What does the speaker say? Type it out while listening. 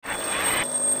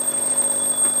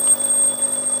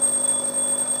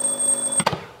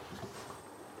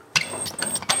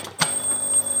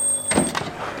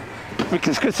Mais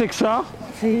qu'est-ce que c'est que ça?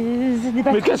 C'est des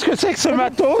batteries. Mais qu'est-ce que c'est que ce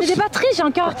matos? C'est des batteries, j'ai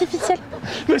un cœur artificiel.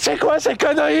 Mais c'est quoi ces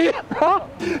conneries?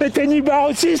 Et tes nibards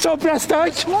aussi, ils sont en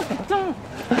plastoc? Oh putain!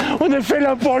 On est fait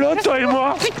l'un pour l'autre, toi et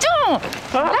moi. Putain!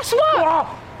 Lâche-moi!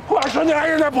 Quoi, j'en ai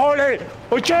rien à branler,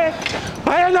 ok?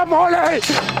 Rien à branler!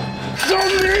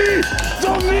 Zombie!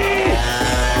 Zombie!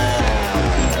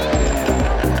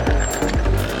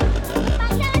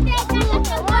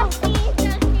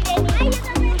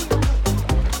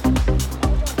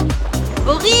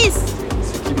 Boris!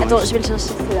 C'est qui, Boris? Attends, je vais le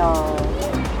chercher, c'est un...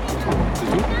 C'est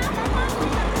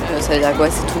tout? ça veut dire quoi,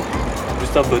 c'est tout?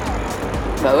 Juste un pote.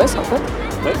 Bah ouais, c'est un pote.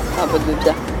 Ouais. Un pote de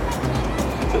Pierre.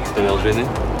 T'as l'air gêné?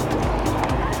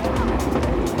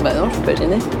 Bah non, je suis pas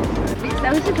gênée.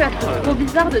 Ça aussi peut être trop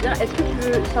bizarre de dire est-ce que tu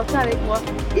veux sortir avec moi?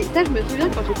 Et ça, je me souviens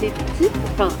quand j'étais petite,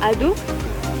 enfin ado,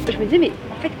 je me disais mais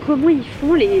en fait comment ils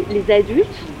font les adultes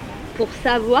pour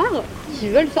savoir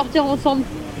qu'ils veulent sortir ensemble?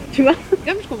 Tu vois?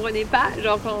 Comme je comprenais pas,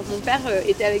 genre quand mon père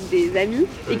était avec des amis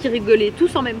et qu'ils rigolaient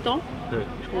tous en même temps,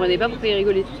 je comprenais pas pourquoi ils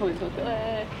rigolaient tous en même temps.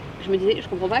 Je me disais, je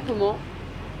comprends pas comment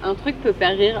un truc peut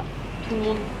faire rire tout le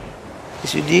monde.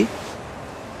 Qu'est-ce que tu dis?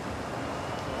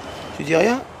 Tu dis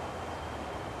rien?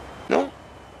 Non?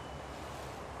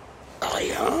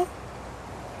 Rien?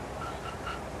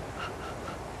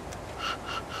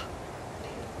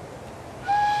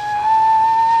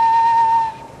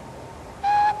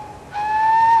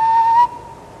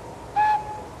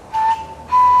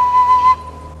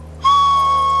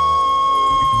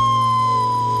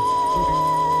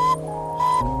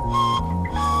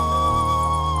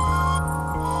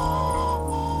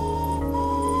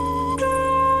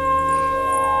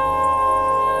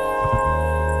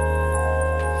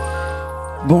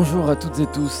 Bonjour à toutes et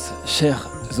tous, chers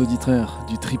auditeurs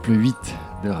du 888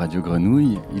 de Radio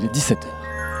Grenouille, il est 17h.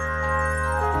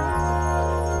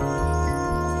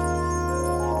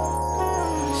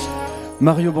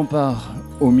 Mario Bompart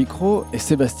au micro et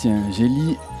Sebastien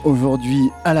Geli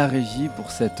aujourd'hui à la régie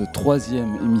pour cette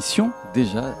troisième émission,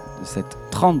 déjà de cette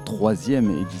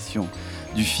 33e édition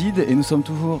du FID, et nous sommes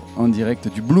toujours en direct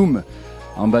du Blum,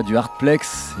 en bas du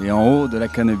Hardplex et en haut de la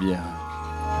Canebière.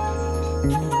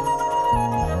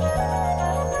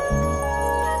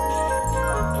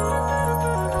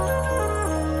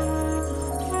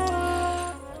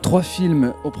 Trois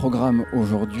films au programme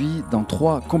aujourd'hui dans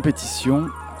trois compétitions.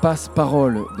 Passe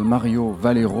Parole de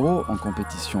Valero en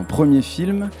compétition premier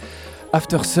film.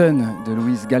 Aftersun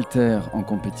de Galter en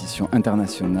compétition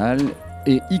internationale.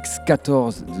 Et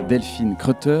X14 de Delphine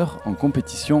Kreuter en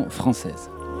compétition française.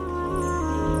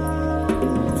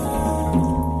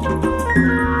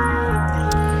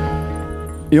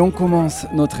 Et on commence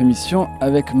notre émission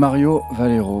avec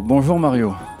Valero. Bonjour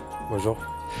Mario. Bonjour.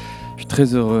 Je suis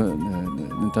très heureux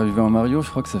d'interviewer Mario. Je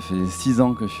crois que ça fait 6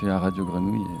 ans que je suis à Radio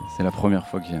Grenouille. C'est la première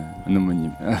fois que j'ai un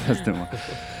homonyme en face de moi.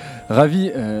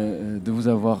 Ravi de vous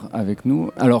avoir avec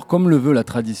nous. Alors, comme le veut la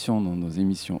tradition dans nos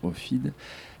émissions au FID,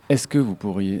 est-ce que vous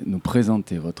pourriez nous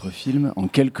présenter votre film en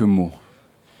quelques mots?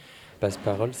 Passe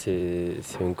Parole, c'est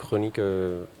une chronique,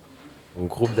 un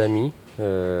groupe d'amis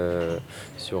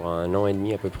sur un an et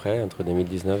demi à peu près, entre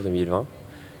 2019 et 2020.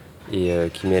 Et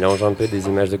qui mélange un peu des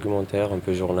images documentaires, un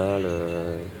peu journal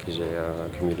que j'ai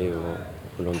accumulé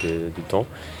au long du temps,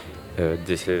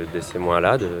 de ces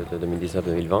mois-là, de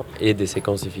 2019-2020, et des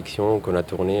séquences de fiction qu'on a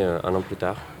tournées un an plus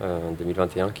tard, en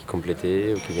 2021, qui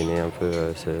complétaient ou qui venaient un peu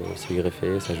se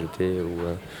greffer, s'ajouter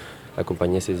ou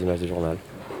accompagner ces images de journal.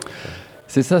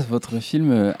 C'est ça, votre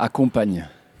film accompagne.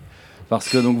 Parce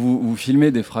que donc, vous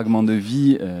filmez des fragments de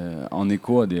vie en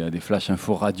écho à des flash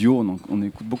info radio, donc on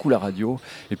écoute beaucoup la radio,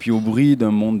 et puis au bruit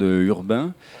d'un monde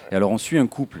urbain. Et alors on suit un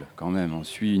couple quand même, on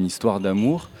suit une histoire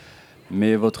d'amour,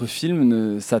 mais votre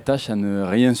film s'attache à ne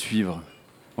rien suivre,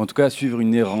 en tout cas à suivre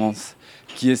une errance,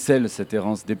 qui est cette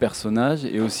errance des personnages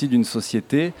et aussi d'une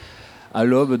société à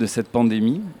l'aube de cette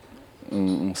pandémie.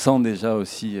 On sent déjà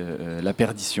aussi la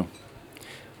perdition.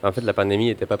 En fait, la pandémie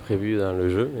n'était pas prévue dans le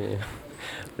jeu, mais...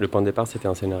 Le point de départ, c'était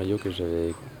un scénario que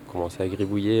j'avais commencé à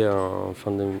gribouiller en fin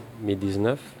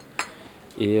 2019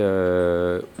 et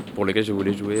pour lequel je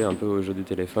voulais jouer un peu au jeu du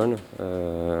téléphone,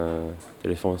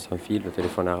 téléphone sans fil, le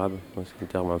téléphone arabe, c'est un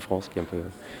terme en France qui est un peu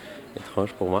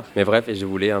étrange pour moi. Mais bref, et je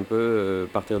voulais un peu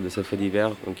partir de ce fait divers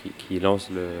donc, qui lance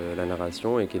la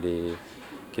narration et que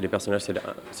les personnages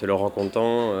se le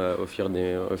rencontrant au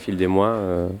fil des mois.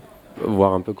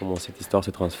 Voir un peu comment cette histoire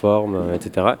se transforme,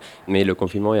 etc. Mais le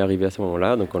confinement est arrivé à ce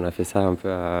moment-là, donc on a fait ça un peu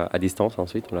à distance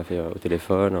ensuite. On l'a fait au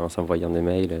téléphone, en s'envoyant des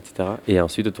mails, etc. Et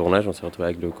ensuite, au tournage, on s'est retrouvé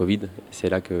avec le Covid. C'est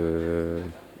là que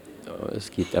ce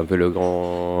qui était un peu le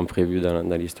grand imprévu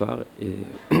dans l'histoire, et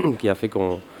qui a fait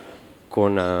qu'on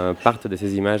qu'on parte de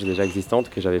ces images déjà existantes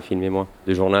que j'avais filmées moi,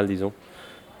 de journal disons.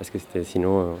 Parce que c'était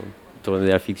sinon, tourner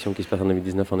de la fiction qui se passe en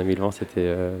 2019, en 2020,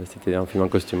 c'était un film en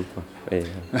costume, quoi.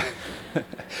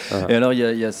 Voilà. Et alors il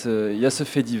y a ce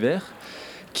fait divers,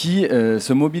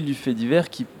 ce mobile du fait divers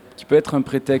qui peut être un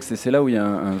prétexte, et c'est là où il y a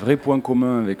un vrai point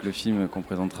commun avec le film qu'on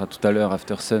présentera tout à l'heure,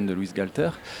 Aftersun de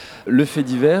Galter. Le fait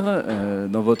divers,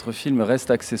 dans votre film,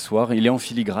 reste accessoire, il est en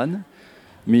filigrane,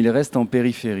 mais il reste en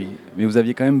périphérie. Mais vous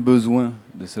aviez quand même besoin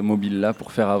de ce mobile-là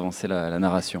pour faire avancer la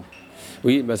narration.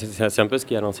 Oui, c'est un peu ce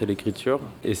qui a lancé l'écriture,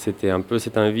 et c'était un peu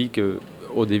cette envie que,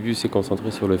 au début, s'est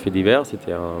concentré sur le fait divers.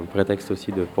 C'était un prétexte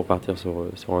aussi pour partir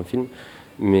sur un film,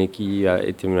 mais qui a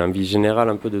été une envie générale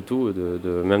un peu de tout,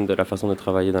 même de la façon de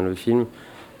travailler dans le film,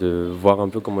 de voir un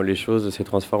peu comment les choses se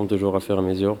transforment toujours à fur et à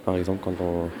mesure. Par exemple,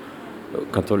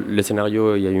 quand le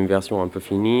scénario, il y a une version un peu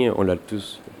finie, on l'a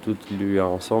toutes lu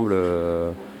ensemble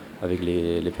avec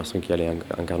les personnes qui allaient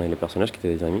incarner les personnages, qui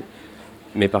étaient des amis.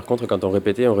 Mais par contre, quand on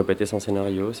répétait sans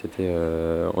scénario.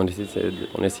 On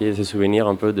essayait de se souvenir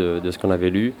un peu de ce qu'on avait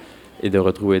lu et de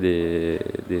retrouver des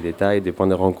détails, des points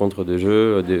de rencontre de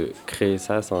jeu, de créer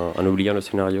ça en oubliant le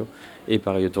scénario. Et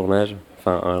pareil au tournage,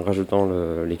 en rajoutant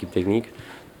l'équipe technique,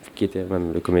 qui était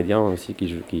même le comédien aussi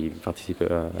qui participait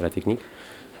à la technique.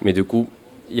 Mais du coup,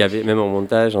 il y avait même en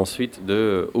montage ensuite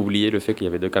d'oublier le fait qu'il y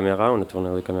avait 2 caméras. On a tourné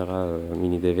avec 2 caméras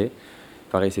mini DV.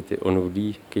 Pareil, on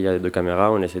oublie qu'il y a 2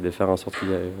 caméras, on essaie de faire en sorte qu'il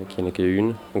n'y en ait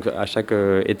qu'une. Donc à chaque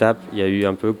étape, il y a eu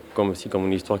un peu comme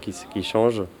une histoire qui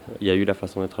change. Il y a eu la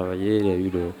façon de travailler, il y a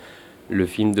eu le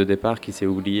film de départ qui s'est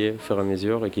oublié au fur et à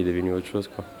mesure et qui est devenu autre chose,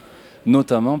 quoi.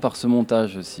 Notamment par ce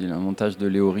montage aussi, un montage de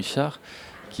Léo Richard,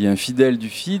 qui est un fidèle du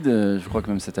FID. Je crois que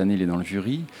même cette année, il est dans le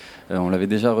jury. On l'avait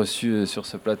déjà reçu sur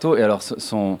ce plateau. Et alors,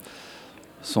 son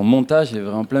montage est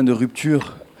vraiment plein de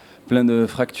ruptures, plein de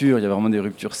fractures, il y a vraiment des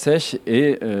ruptures sèches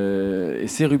et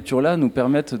ces ruptures-là nous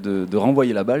permettent de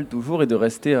renvoyer la balle toujours et de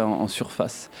rester en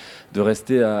surface, de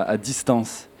rester à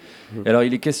distance. Et alors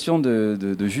il est question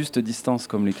de juste distance,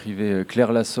 comme l'écrivait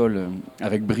Claire Lassol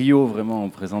avec brio vraiment en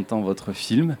présentant votre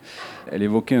film. Elle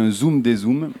évoquait un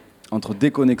zoom-dézoom entre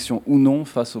déconnexion ou non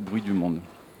face au bruit du monde.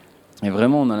 Et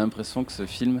vraiment on a l'impression que ce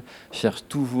film cherche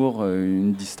toujours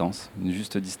une distance, une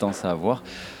juste distance à avoir,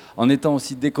 en étant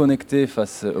aussi déconnecté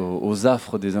face aux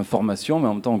affres des informations, mais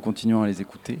en même temps en continuant à les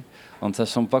écouter, en ne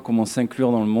sachant pas comment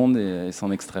s'inclure dans le monde et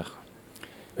s'en extraire.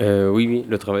 Oui,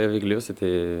 le travail avec Léo,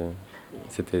 c'était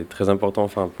très important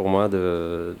pour moi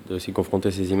de aussi confronter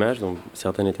ces images, dont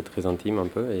certaines étaient très intimes un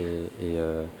peu,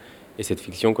 et cette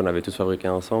fiction qu'on avait tous fabriquée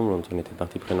ensemble, dont on était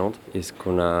partie prenante. Et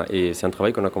c'est un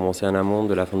travail qu'on a commencé en amont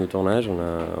de la fin du tournage,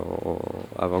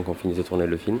 avant qu'on finisse de tourner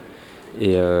le film.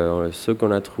 Et ce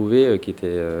qu'on a trouvé, qui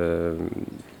était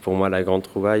pour moi la grande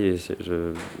trouvaille, et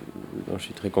dont je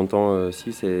suis très content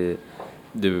aussi, c'est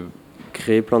de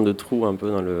créer plein de trous un peu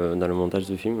dans le montage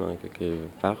du film, quelque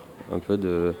part, un peu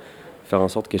de faire en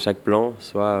sorte que chaque plan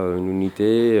soit une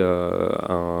unité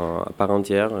à part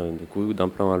entière. Du coup, d'un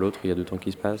plan à l'autre, il y a du temps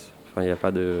qui se passe. Il n'y a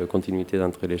pas de continuité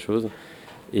entre les choses.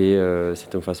 Et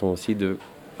c'est une façon aussi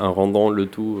en rendant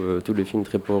tout le film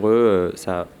très poreux,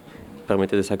 ça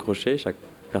permettait de s'accrocher. Chaque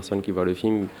personne qui voit le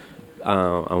film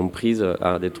a une prise,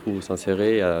 a des trous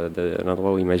s'insérer, a un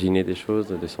endroit où imaginer des choses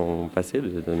de son passé,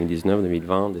 de 2019,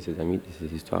 2020, de ses amis, de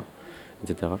ses histoires,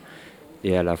 etc.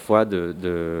 Et à la fois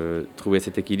de trouver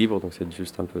cet équilibre, donc c'est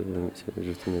juste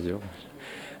une mesure,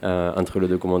 entre le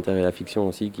documentaire et la fiction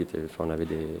aussi, on avait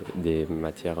des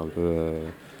matières un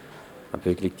peu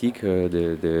éclectiques,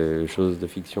 des choses de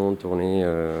fiction tournées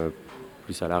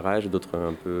plus à l'arrache, d'autres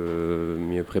un peu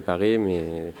mieux préparées,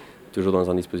 mais toujours dans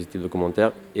un dispositif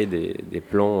documentaire, et des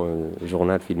plans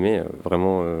journal filmés,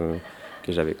 vraiment,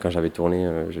 quand j'avais tourné,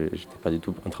 je n'étais pas du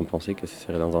tout en train de penser que ce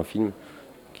serait dans un film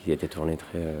qui était tourné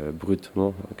très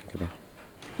brutement, quelque part.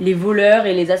 Les voleurs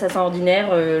et les assassins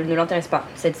ordinaires ne l'intéressent pas.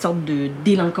 Cette sorte de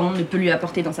délinquant ne peut lui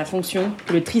apporter dans sa fonction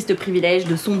que le triste privilège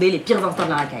de sonder les pires instincts de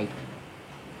la racaille.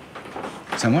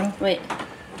 C'est à moi là ? Oui.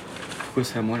 Pourquoi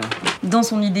c'est à moi là ? Dans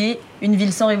son idée, une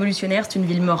ville sans révolutionnaire, c'est une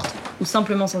ville morte, ou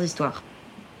simplement sans histoire.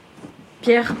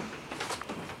 Pierre ?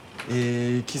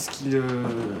 Et qu'est-ce qu'il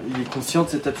est conscient de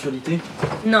cette absurdité ?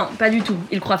 Non, pas du tout.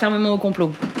 Il croit fermement au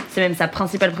complot. C'est même sa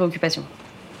principale préoccupation.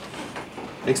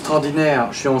 Extraordinaire,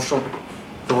 je suis en champ.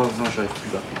 Oh non, j'arrive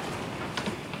plus là.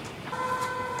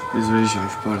 Désolé, j'y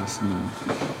arrive pas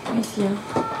là. Ici,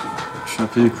 hein. Je suis un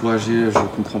peu découragé,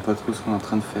 je comprends pas trop ce qu'on est en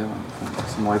train de faire.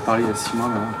 Ça m'aurait parlé il y a 6 mois,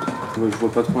 mais je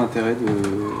vois pas trop l'intérêt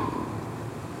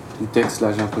du texte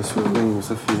là, j'ai l'impression que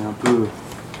ça fait un peu.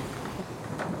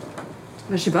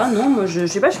 Je sais pas, non, moi je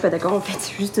sais pas, je suis pas d'accord en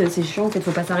fait. Juste, c'est chiant en fait,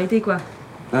 faut pas s'arrêter quoi.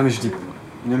 Non, mais je dis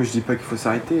Non, mais je dis pas qu'il faut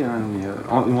s'arrêter, hein, mais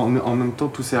en même temps,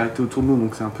 tout s'est arrêté autour de nous,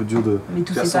 donc c'est un peu dur de. Mais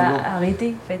tout faire s'est pas semblant.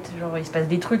 arrêté, en fait. Genre, il se passe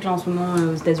des trucs là en ce moment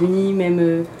aux États-Unis,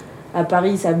 même à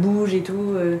Paris, ça bouge et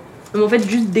tout. Mais en fait,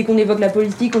 juste dès qu'on évoque la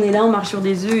politique, on est là, on marche sur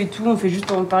des œufs et tout, on fait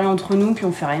juste en parler entre nous, puis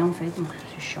on fait rien en fait. Donc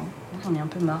c'est chiant. J'en ai un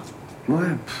peu marre. Ouais,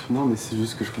 non, mais c'est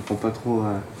juste que je comprends pas trop.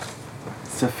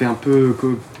 Ça fait un peu.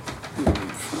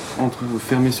 Entre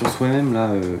fermé sur soi-même, là,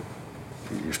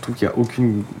 je trouve qu'il y a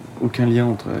aucun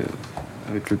lien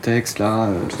avec le texte, là.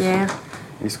 Pierre.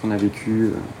 Et ce qu'on a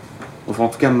vécu. Enfin, en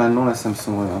tout cas, maintenant, là, ça me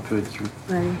semble un peu ridicule.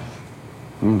 Ouais.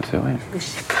 C'est vrai. Mais je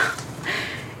sais pas.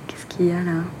 Qu'est-ce qu'il y a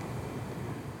là?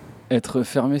 Être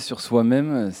fermé sur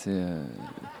soi-même,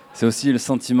 c'est aussi le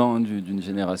sentiment d'une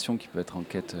génération qui peut être en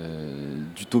quête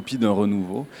d'utopie, d'un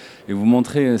renouveau. Et vous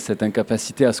montrez cette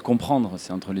incapacité à se comprendre.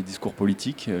 C'est entre les discours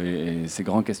politiques et ces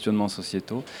grands questionnements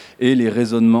sociétaux et les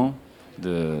raisonnements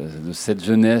de cette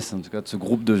jeunesse, en tout cas de ce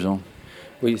groupe de gens.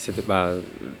 Oui,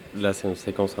 là c'est une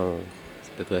séquence,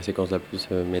 c'est peut-être la séquence la plus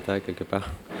méta quelque part.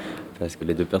 Parce que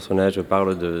les deux personnages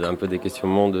parlent un peu des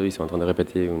questionnements ils sont en train de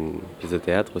répéter une pièce de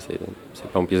théâtre. C'est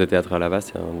pas une pièce de théâtre à la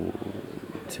base,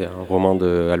 c'est un roman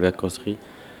d'Albert Crossery,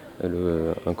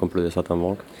 Un complot de certains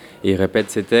banques. Et ils répètent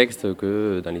ces textes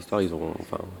que dans l'histoire,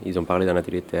 ils ont parlé d'un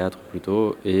atelier de théâtre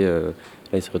plutôt. Et là,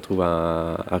 ils se retrouvent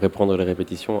à reprendre les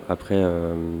répétitions après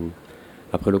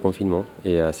le confinement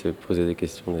et à se poser des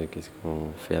questions de qu'est-ce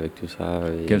qu'on fait avec tout ça.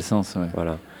 Et quel sens, ouais.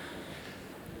 Voilà.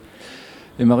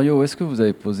 Et Mario, où est-ce que vous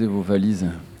avez posé vos valises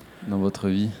dans votre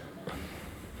vie?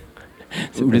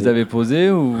 Vous les avez posées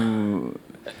ou...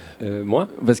 Moi?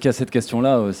 Parce qu'il y a cette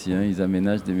question-là aussi, hein. Ils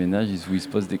aménagent, déménagent, où ils se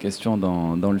posent des questions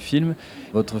dans le film.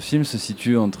 Votre film se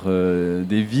situe entre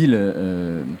des villes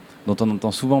dont on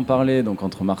entend souvent parler, donc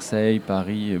entre Marseille,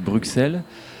 Paris, Bruxelles.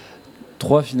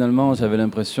 Troyes, finalement, j'avais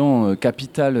l'impression,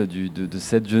 capitale de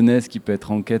cette jeunesse qui peut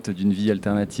être en quête d'une vie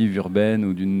alternative urbaine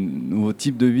ou d'un nouveau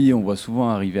type de vie. On voit souvent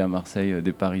arriver à Marseille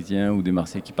des Parisiens ou des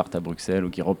Marseillais qui partent à Bruxelles ou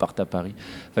qui repartent à Paris.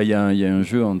 Enfin, il y a un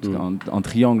jeu en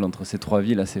triangle entre ces trois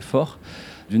villes assez fort,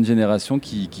 d'une génération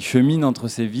qui chemine entre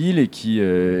ces villes et qui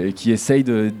essaye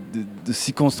de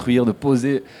s'y construire, de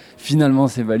poser finalement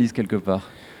ses valises quelque part.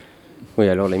 Oui,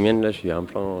 alors les miennes, là, je suis un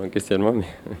peu en questionnement, mais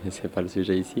c'est pas le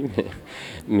sujet ici.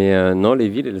 Mais non, les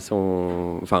villes, elles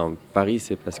sont... Enfin, Paris,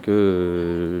 c'est parce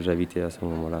que j'habitais à ce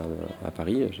moment-là à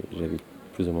Paris, j'habite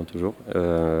plus ou moins toujours.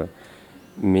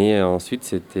 Mais ensuite,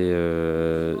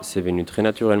 c'est venu très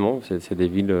naturellement. C'est des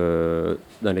villes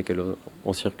dans lesquelles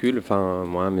on circule, enfin,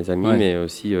 moi, mes amis, ouais. Mais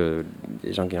aussi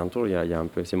les gens qui entourent. Il y a un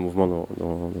peu ces mouvements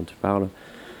dont tu parles.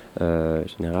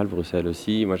 Général, Bruxelles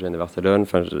aussi, moi je viens de Barcelone,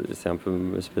 enfin, c'est un peu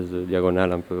une espèce de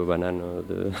diagonale un peu banane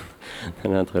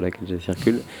entre laquelle je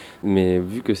circule, mais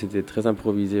vu que c'était très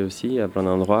improvisé aussi à plein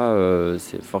d'endroits,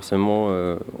 c'est forcément...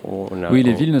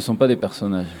 les villes ne sont pas des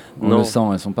personnages, on non. Le sent,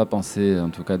 elles ne sont pas pensées, en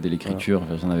tout cas dès l'écriture,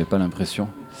 enfin, j'en avais pas l'impression.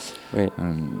 Oui.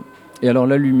 Et alors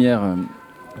la lumière,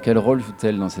 quel rôle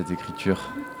joue-t-elle dans cette écriture?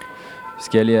 Parce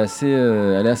qu'elle est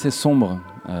assez sombre.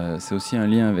 C'est aussi un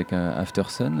lien avec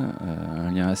Aftersun,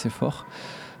 un lien assez fort.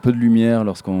 Peu de lumière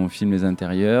lorsqu'on filme les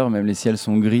intérieurs, même les ciels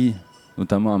sont gris,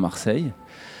 notamment à Marseille.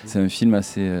 C'est un film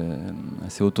assez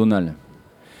automnal.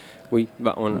 Oui,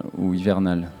 ou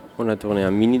hivernal. On a tourné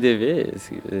un mini DV.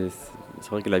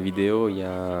 C'est vrai que la vidéo, il y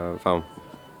a... Enfin,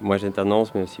 moi j'ai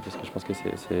tendance, mais aussi parce que je pense que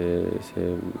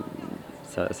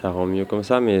ça rend mieux comme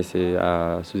ça, mais c'est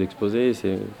à sous-exposer.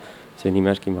 C'est une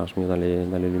image qui marche mieux dans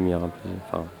les lumières, un peu,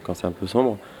 enfin, quand c'est un peu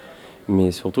sombre.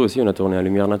 Mais surtout aussi, on a tourné en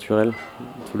lumière naturelle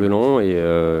tout le long. Et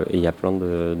il y a plein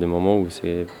de moments où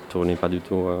c'est tourné pas du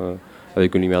tout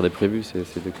avec une lumière de prévue,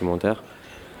 c'est documentaire.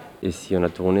 Et si on a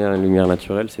tourné en lumière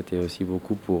naturelle, c'était aussi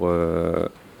beaucoup pour...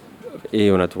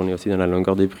 et on a tourné aussi dans la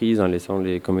longueur des prises, en laissant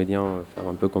les comédiens faire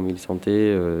un peu comme ils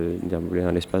sentaient, déambuler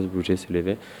dans l'espace, bouger, se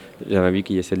lever. J'avais envie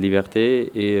qu'il y ait cette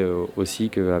liberté et aussi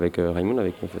qu'avec Raymond,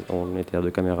 on était à deux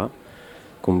caméras,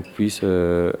 qu'on puisse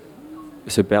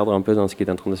se perdre un peu dans ce qui est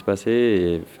en train de se passer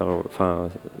et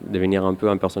devenir un peu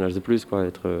un personnage de plus, quoi,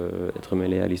 être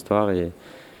mêlé à l'histoire et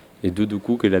du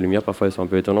coup que la lumière parfois elle soit un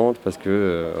peu étonnante parce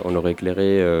qu'on aurait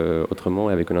éclairé autrement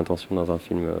avec une intention dans un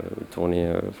film tourné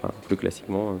plus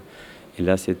classiquement. Et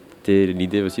là c'était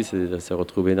l'idée aussi, c'est de se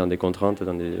retrouver dans des contraintes,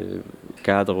 dans des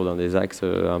cadres ou dans des axes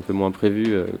un peu moins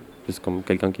prévus, plus comme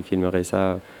quelqu'un qui filmerait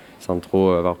ça sans trop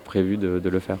avoir prévu de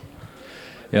le faire.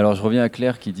 Et alors je reviens à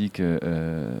Claire qui dit que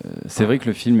c'est vrai que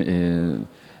le film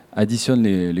additionne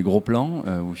les gros plans,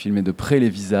 vous filmez de près les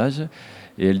visages,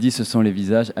 et elle dit ce sont les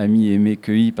visages amis, aimés,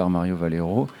 cueillis par Mario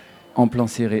Valero, en plan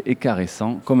serré et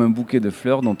caressant, comme un bouquet de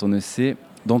fleurs dont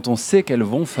on sait qu'elles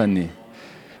vont faner.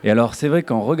 Et alors c'est vrai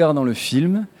qu'en regardant le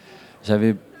film,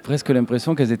 j'avais presque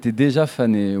l'impression qu'elles étaient déjà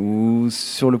fanées ou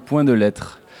sur le point de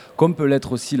l'être. Comme peut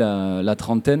l'être aussi la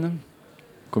trentaine,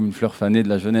 comme une fleur fanée de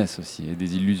la jeunesse aussi, et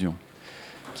des illusions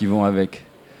qui vont avec.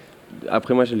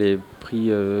 Après, moi, je l'ai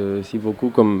pris aussi beaucoup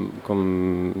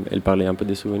comme elle parlait un peu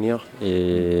des souvenirs.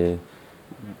 Et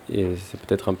c'est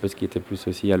peut-être un peu ce qui était plus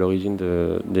aussi à l'origine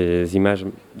des images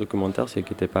documentaires, c'est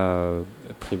qui n'était pas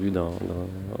prévu de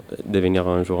devenir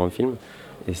un jour un film.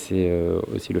 Et c'est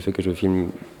aussi le fait que je filme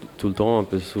tout le temps, un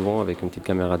peu souvent, avec une petite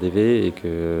caméra DV et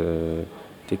que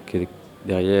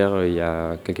derrière, il y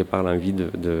a quelque part l'envie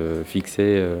de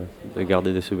fixer, de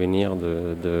garder des souvenirs,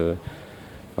 de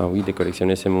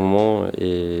collectionner ces moments.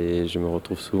 Et je me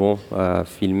retrouve souvent à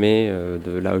filmer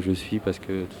de là où je suis parce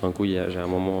que tout d'un coup, j'ai un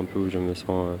moment un peu où je me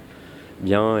sens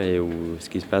bien et où ce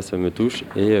qui se passe me touche.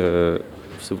 Et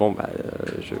souvent,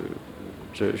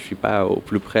 je ne suis pas au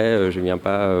plus près, je ne viens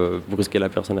pas brusquer la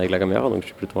personne avec la caméra, donc je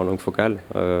suis plutôt en longue focale.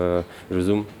 Je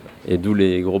zoome. Et d'où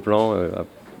les gros plans.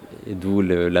 Et d'où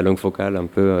la longue focale un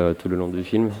peu tout le long du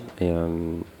film. Et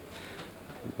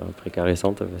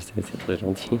précarissante, c'est très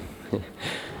gentil.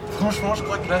 Franchement, je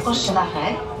crois que là, Prochain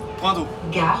arrêt. Point d'eau.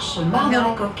 Gare chemin de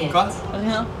la Coquette. Quoi?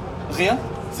 Rien. Rien?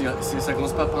 Ça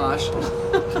commence pas par un H.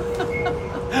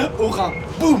 Au Rhin.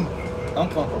 Boum! Un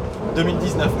point.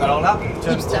 2019. Alors là, tu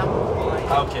as... Hipster.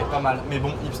 Ah ok, pas mal. Mais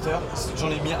bon, hipster, j'en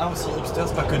ai mis un aussi. Hipster,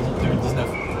 c'est pas que 2019.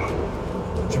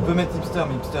 Tu peux mettre hipster,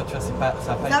 mais hipster, tu vois, ça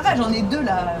va pas. Ça va, j'en ai 2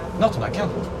 là. Non, t'en as qu'un.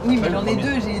 Oui, mais j'en ai 2,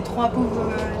 j'ai 3 pauvres.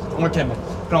 Ok, bon.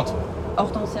 Plante.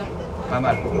 Hortensia. Pas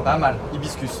mal, pas mal.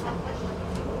 Hibiscus.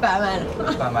 Pas mal.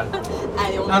 Pas mal.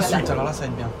 Allez, on y va. Insulte, alors là, ça va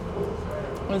être bien.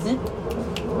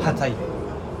 Vas-y. Hataï.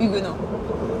 Huguenot.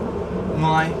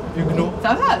 Ouais, Huguenot.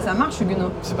 Ça va, ça marche,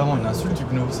 Huguenot. C'est pas vraiment une insulte,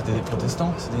 Huguenot. C'était des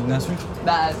protestants, c'était une insulte.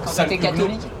 Bah, quand Sale t'étais Huguenot.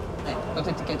 catholique. Ouais, quand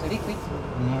t'étais catholique, oui.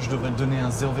 Moi, je devrais te donner un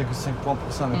 0,5 points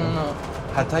pour ça, mais bon. Non.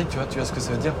 Hataï, tu vois ce que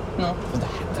ça veut dire? Non.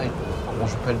 Hataï. Bon,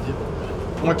 je vais pas le dire.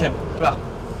 Ok, plat.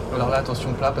 Alors là,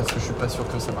 attention, plat, parce que je suis pas sûr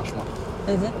que ça marche, moi.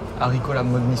 Vas-y. Haricot la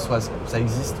mode niçoise, ça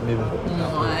existe, mais bon.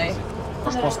 Ouais.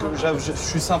 Je pense que je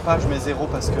suis sympa, je mets 0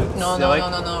 parce que Non, c'est non, vrai.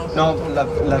 non. Non,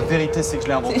 la vérité, c'est que je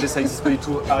l'ai inventé, ça existe pas du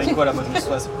tout. Haricot à la mode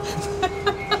niçoise.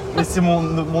 Mais c'est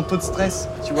mon taux de stress,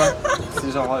 tu vois.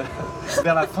 C'est genre,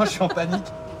 vers la fin, je suis en panique.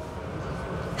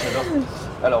 J'adore.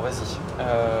 Alors, vas-y.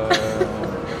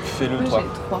 Fais-le, Moi, toi.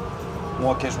 j'ai 3.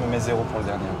 Moi, ok, je me mets 0 pour le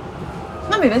dernier.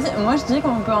 Non, mais vas-y, moi je dis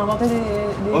qu'on peut inventer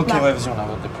des Ok, plats. ouais, vas-y, on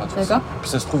invente des plats. D'accord. Puis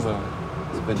ça se trouve,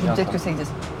 ça peut être bien. Peut-être que ça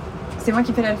existe. C'est moi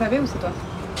qui fais l'alphabet ou c'est toi?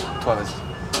 Toi,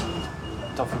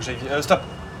 vas-y. Attends, faut que j'aille vite. Stop.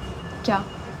 K.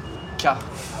 K.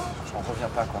 J'en reviens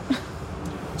pas, quoi.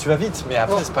 Tu vas vite, mais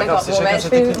après, Bon, c'est pas grave, c'est d'accord. chacun Bon, sa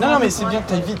bah, je technique. fais- Non, mais c'est bien que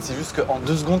t'ailles vite, c'est juste qu'en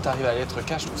 2 secondes, t'arrives à la lettre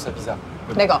K, je trouve ça bizarre.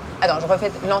 Mais bon. D'accord. Attends, je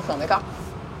refais lentement, d'accord?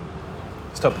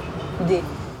 Stop. D.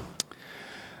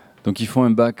 Donc ils font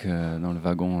un bac dans le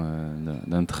wagon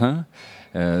d'un train.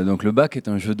 Donc le bac est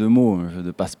un jeu de mots, un jeu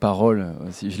de passe-parole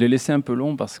aussi. Je l'ai laissé un peu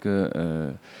long parce que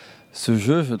ce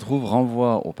jeu, je trouve,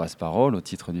 renvoie au passe-parole, au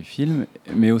titre du film,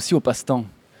 mais aussi au passe-temps.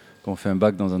 Quand on fait un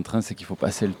bac dans un train, c'est qu'il faut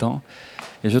passer le temps.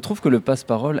 Et je trouve que le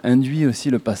passe-parole induit aussi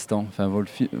le passe-temps. Enfin,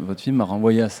 votre film m'a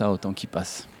renvoyé à ça, au temps qui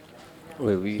passe.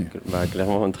 Oui,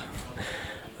 clairement,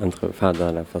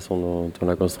 dans la façon dont on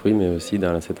l'a construit, mais aussi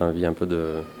dans cette envie un peu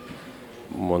de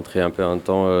montrer un peu un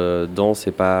temps dense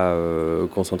et pas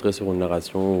concentré sur une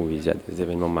narration où il y a des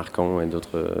événements marquants et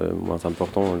d'autres moins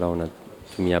importants. Là, on a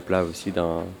tout mis à plat aussi,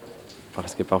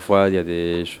 parce que parfois, il y a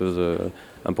des choses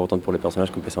importantes pour les personnages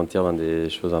qu'on peut sentir dans des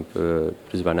choses un peu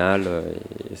plus banales.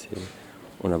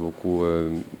 On a beaucoup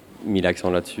mis l'accent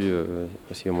là-dessus,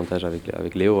 aussi au montage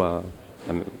avec Léo, à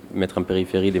mettre en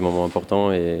périphérie des moments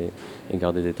importants et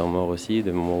garder des temps morts aussi,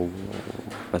 des moments où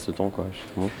on passe le temps, quoi,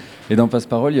 justement. Et dans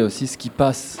Passe-Parole, il y a aussi ce qui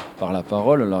passe par la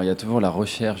parole. Alors il y a toujours la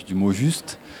recherche du mot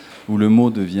juste, où le mot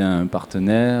devient un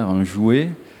partenaire, un jouet,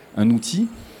 un outil.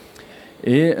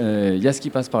 Et il y a ce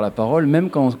qui passe par la parole, même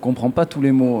quand on ne comprend pas tous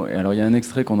les mots. Et alors il y a un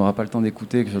extrait qu'on n'aura pas le temps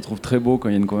d'écouter, que je trouve très beau, quand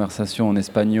il y a une conversation en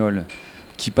espagnol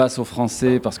qui passe au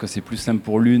français parce que c'est plus simple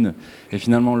pour l'une, et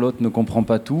finalement l'autre ne comprend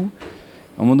pas tout.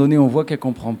 À un moment donné, on voit qu'elle ne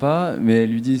comprend pas, mais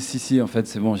elle lui dit « Si, en fait,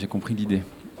 c'est bon, j'ai compris l'idée ».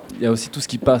 Il y a aussi tout ce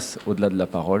qui passe au-delà de la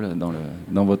parole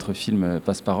dans votre film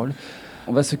Passe-Parole.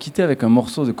 On va se quitter avec un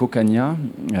morceau de Cocagna,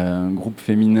 un groupe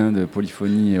féminin de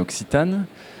polyphonie occitane.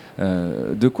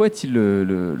 De quoi est-il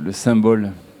le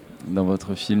symbole dans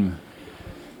votre film?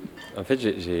 En fait,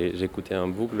 j'ai écouté en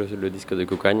boucle le disque de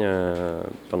Cocagne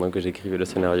pendant que j'écrivais le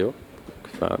scénario.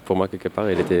 Enfin, pour moi, quelque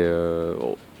part, il était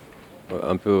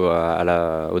un peu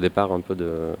au départ un peu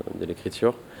de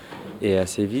l'écriture. Et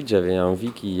assez vite, j'avais envie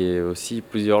qu'il y ait aussi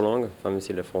plusieurs langues, enfin, même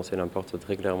si le français l'importe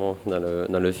très clairement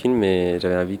dans le film, mais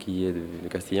j'avais envie qu'il y ait le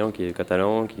castillan, qu'il y ait le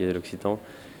catalan, qu'il y ait l'occitan.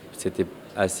 C'était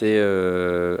assez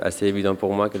évident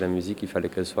pour moi que la musique, il fallait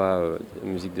qu'elle soit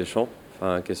musique de chant,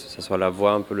 enfin, que ce soit la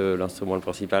voix un peu l'instrument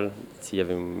principal, s'il y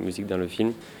avait une musique dans le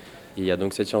film. Et il y a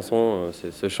donc cette chanson,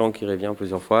 ce chant qui revient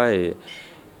plusieurs fois.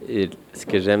 Et ce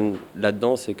que j'aime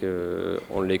là-dedans, c'est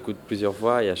qu'on l'écoute plusieurs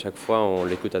fois et à chaque fois, on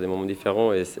l'écoute à des moments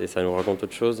différents et ça nous raconte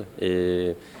autre chose.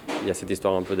 Et il y a cette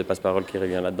histoire un peu de passe-parole qui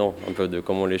revient là-dedans, un peu de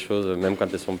comment les choses, même quand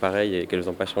elles sont pareilles et qu'elles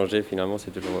n'ont pas changé, finalement, c'est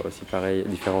toujours aussi pareil,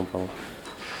 différent. Pardon.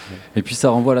 Et puis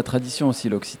ça renvoie à la tradition aussi,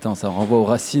 l'occitan, ça renvoie aux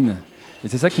racines. Et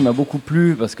c'est ça qui m'a beaucoup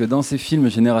plu, parce que dans ces films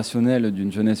générationnels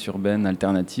d'une jeunesse urbaine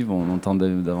alternative, on entend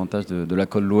davantage de la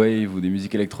cold wave ou des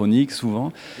musiques électroniques,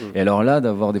 souvent. Et alors là,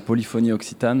 d'avoir des polyphonies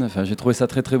occitanes, j'ai trouvé ça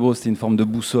très très beau. C'était une forme de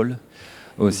boussole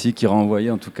aussi, qui renvoyait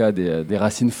en tout cas des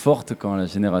racines fortes quand la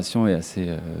génération est assez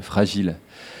fragile.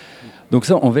 Donc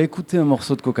ça, on va écouter un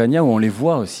morceau de Cocagna où on les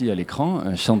voit aussi à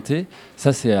l'écran chanter.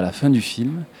 Ça, c'est à la fin du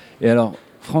film. Et alors,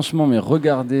 franchement, mais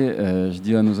regardez, je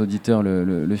dis à nos auditeurs,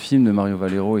 le film de Mario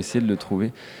Valero, essayez de le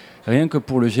trouver. Rien que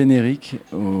pour le générique,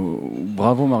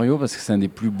 bravo Mario, parce que c'est un des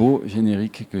plus beaux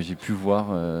génériques que j'ai pu voir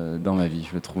dans ma vie.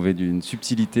 Je le trouvais d'une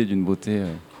subtilité, d'une beauté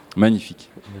magnifique.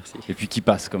 Merci. Et puis qui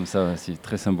passe comme ça, c'est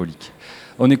très symbolique.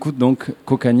 On écoute donc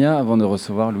Cocagna avant de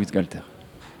recevoir Louise Galter.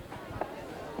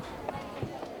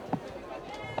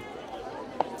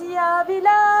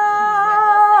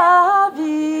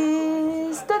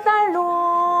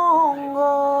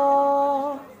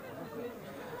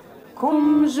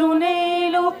 Cum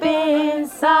junelo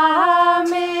pensamen,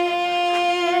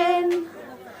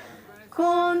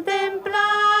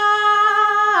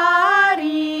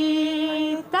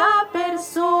 contemplari ta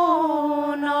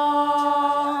persona,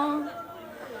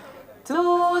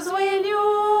 tus veliosa,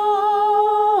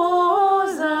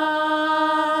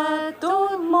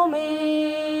 tot moment,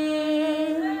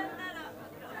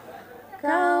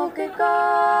 cau que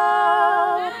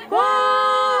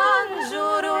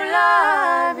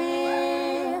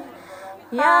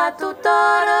y a toute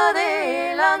hora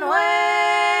de la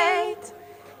nuit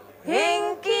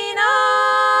en quina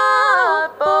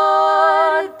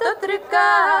porta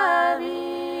trucavi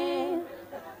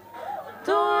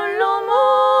tot lo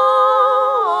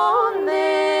món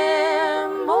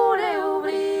em vole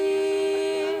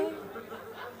obrir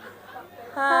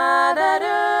ara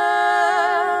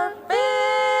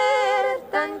per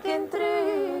tant que en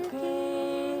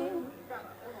truqui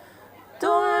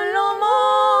tot lo món.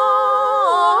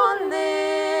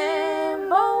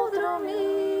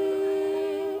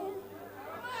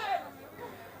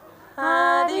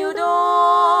 Adieu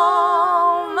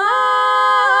ma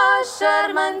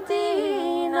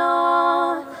charmantina,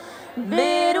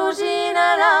 verugina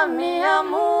la mia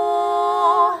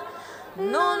amor,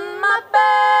 non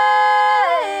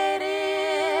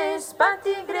m'aperis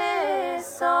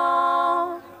patigressa,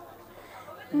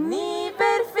 ni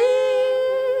perfide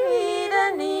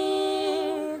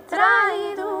ni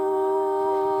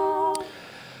traidor.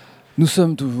 Nous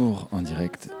sommes toujours en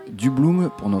direct du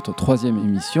Blum pour notre troisième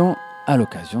émission à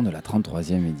l'occasion de la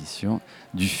 33e édition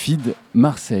du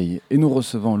FIDMarseille. Et nous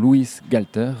recevons Louis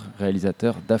Galter,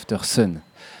 réalisateur d'Aftersun.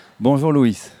 Bonjour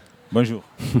Louis. Bonjour.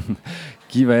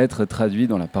 Qui va être traduit,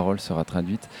 dont la parole sera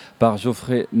traduite par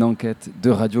Joffrey Nanquette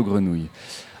de Radio Grenouille.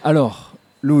 Alors,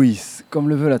 Louis, comme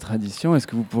le veut la tradition, est-ce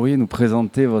que vous pourriez nous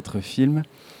présenter votre film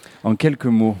en quelques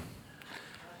mots?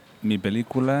 Mi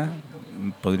película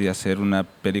podría ser una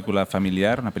película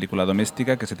familiar, una película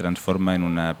doméstica que se transforma en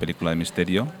una película de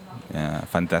misterio,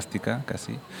 fantástica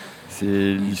casi.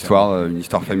 C'est l'histoire, une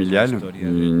histoire familiale,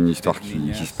 une histoire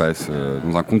qui se passe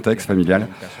dans un contexte familial.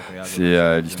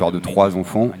 C'est l'histoire de trois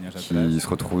enfants qui se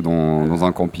retrouvent dans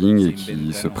un camping et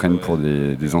qui se prennent pour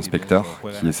des inspecteurs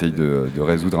qui essayent de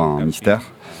résoudre un mystère.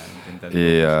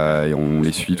 Et on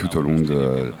les suit tout au long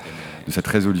de cette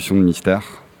résolution de mystère.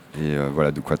 Et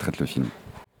voilà de quoi traite le film.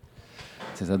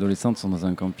 Ces adolescentes sont dans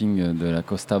un camping de la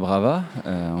Costa Brava,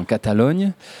 en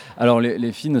Catalogne. Alors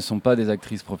les filles ne sont pas des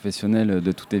actrices professionnelles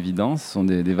de toute évidence, ce sont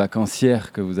des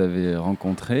vacancières que vous avez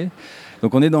rencontrées.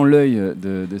 Donc on est dans l'œil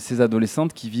de ces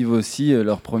adolescentes qui vivent aussi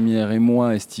leurs premiers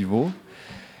émois estivaux.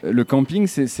 Le camping,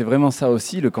 c'est vraiment ça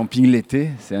aussi, le camping l'été.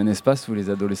 C'est un espace où les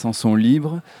adolescents sont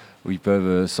libres, où ils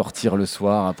peuvent sortir le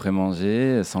soir après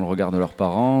manger, sans le regard de leurs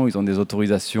parents, où ils ont des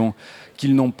autorisations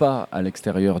qu'ils n'ont pas à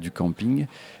l'extérieur du camping.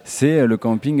 C'est le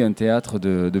camping, un théâtre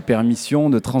de permission,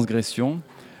 de transgression,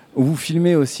 où vous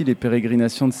filmez aussi les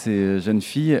pérégrinations de ces jeunes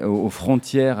filles aux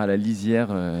frontières, à la lisière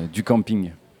du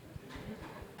camping.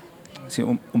 Sí,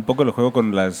 un poco el juego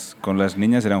con las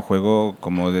niñas era un juego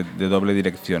como de doble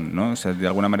dirección, ¿no? O sea, de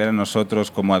alguna manera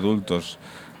nosotros como adultos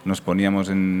nos poníamos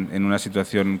en una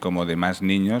situación como de más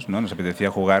niños, ¿no? Nos apetecía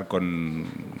jugar con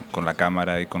la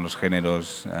cámara y con los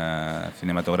géneros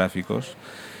cinematográficos,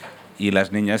 y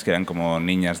las niñas, que eran como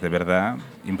niñas de verdad,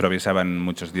 improvisaban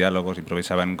muchos diálogos,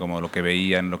 improvisaban como lo que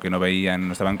veían, lo que no veían,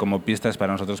 nos daban como pistas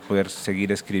para nosotros poder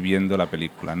seguir escribiendo la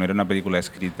película. No era una película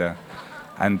escrita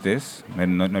antes,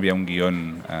 no había un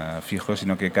guión fijo,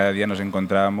 sino que cada día nos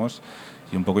encontrábamos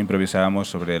y un poco improvisábamos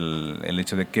sobre el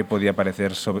hecho de qué podía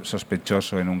parecer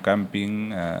sospechoso en un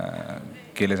camping,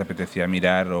 qué les apetecía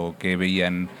mirar o qué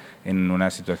veían en una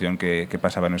situation qui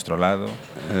passait à notre lado.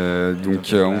 Donc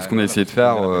ce qu'on a essayé de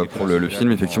faire pour le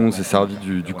film, effectivement, on s'est servi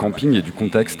du camping et du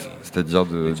contexte, c'est-à-dire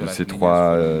de ces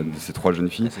trois jeunes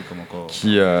filles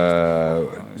qui,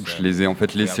 je les ai en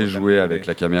fait laissées jouer avec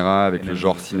la caméra, avec le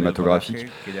genre cinématographique.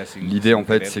 L'idée en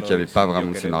fait, c'est qu'il n'y avait pas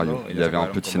vraiment de scénario. Il y avait un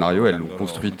petit scénario, elles l'ont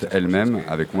construite elles-mêmes,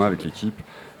 avec moi, avec l'équipe.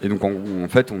 Et donc en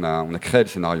fait, on a créé le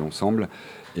scénario ensemble.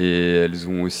 Et elles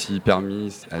ont aussi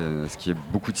permis à ce qu'il y ait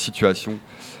beaucoup de situations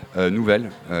nouvelles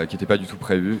qui n'étaient pas du tout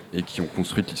prévues et qui ont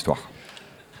construit l'histoire.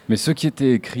 Mais ce qui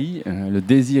était écrit, le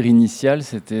désir initial,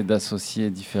 c'était d'associer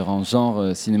différents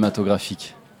genres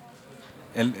cinématographiques.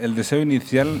 El deseo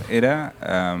inicial era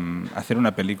hacer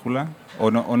una película,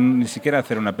 o ni siquiera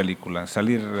hacer una película,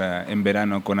 salir en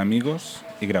verano con amigos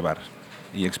y grabar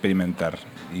y experimentar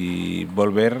y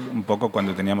volver un poco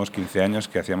cuando teníamos 15 años,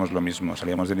 que hacíamos lo mismo,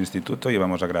 salíamos del instituto y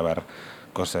íbamos a grabar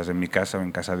cosas en mi casa o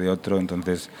en casa de otro,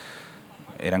 entonces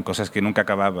eran cosas que nunca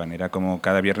acababan, era como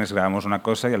cada viernes grabábamos una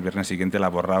cosa y al viernes siguiente la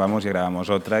borrábamos y grabábamos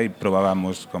otra y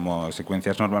probábamos como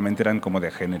secuencias, normalmente eran como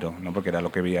de género, ¿no? Porque era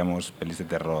lo que veíamos, pelis de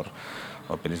terror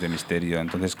o pelis de misterio,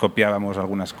 entonces copiábamos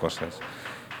algunas cosas.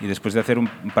 Y después de hacer un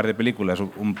par de películas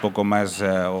un poco más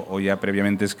o ya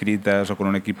previamente escritas o con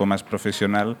un equipo más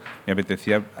profesional, me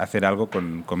apetecía hacer algo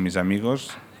con mis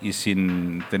amigos y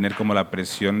sin tener como la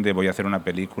presión de voy a hacer una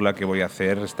película, ¿qué voy a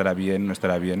hacer? ¿Estará bien? ¿No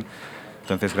estará bien?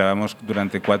 Entonces grabamos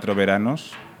durante 4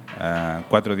 veranos,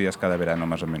 4 días cada verano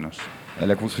más o menos.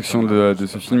 La construction de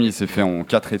ce film, il s'est fait en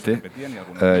 4 étés.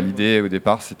 L'idée au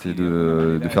départ, c'était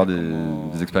de faire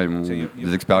des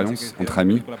expériences entre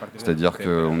amis, c'est-à-dire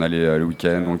qu'on allait le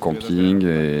week-end dans le camping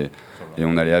et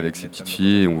on allait avec ces petites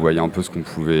filles et on voyait un peu ce qu'on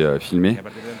pouvait filmer.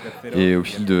 Et au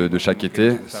fil de chaque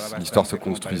été, l'histoire se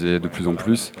construisait de plus en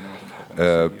plus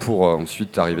pour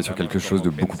ensuite arriver sur quelque chose de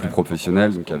beaucoup plus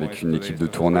professionnel, donc avec une équipe de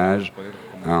tournage,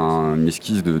 une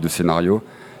esquisse de scénario,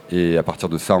 et à partir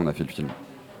de ça, on a fait le film.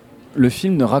 Le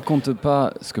film ne raconte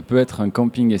pas ce que peut être un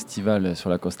camping estival sur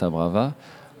la Costa Brava.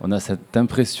 On a cette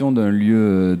impression d'un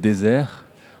lieu désert,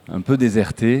 un peu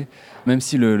déserté, même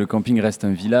si le camping reste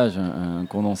un village, un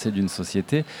condensé d'une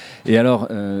société. Et alors,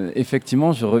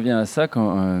 effectivement, je reviens à ça,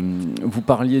 quand vous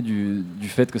parliez du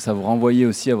fait que ça vous renvoyait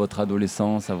aussi à votre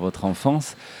adolescence, à votre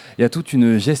enfance. Il y a toute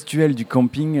une gestuelle du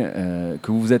camping que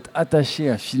vous vous êtes attaché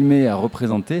à filmer, à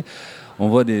représenter. On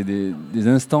voit des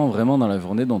instants vraiment dans la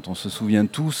journée dont on se souvient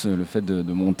tous, le fait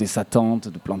de monter sa tente,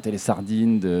 de planter les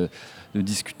sardines, de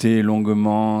discuter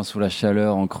longuement sous la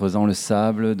chaleur en creusant le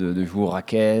sable, de jouer aux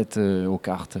raquettes, aux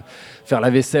cartes, faire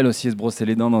la vaisselle aussi et se brosser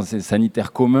les dents dans ces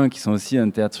sanitaires communs qui sont aussi un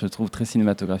théâtre, je trouve, très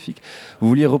cinématographique. Vous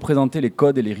vouliez représenter les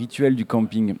codes et les rituels du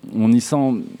camping. On y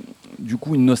sent du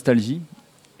coup une nostalgie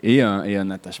et un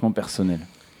attachement personnel.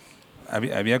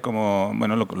 Había como,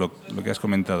 bueno, lo que has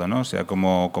comentado, ¿no? O sea,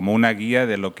 como una guía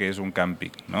de lo que es un camping,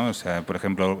 ¿no? O sea, por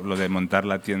ejemplo, lo de montar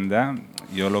la tienda,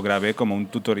 yo lo grabé como un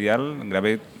tutorial,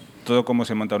 grabé todo cómo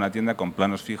se monta una tienda con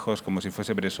planos fijos, como si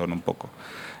fuese Bresson un poco,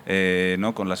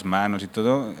 ¿no? Con las manos y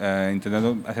todo,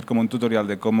 intentando hacer como un tutorial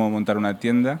de cómo montar una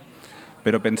tienda,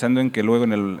 pero pensando en que luego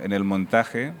en el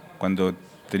montaje, cuando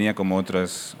tenía como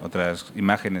otras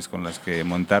imágenes con las que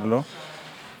montarlo,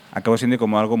 acabó siendo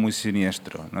como algo muy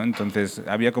siniestro, ¿no? Entonces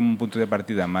había como un punto de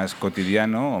partida más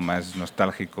cotidiano o más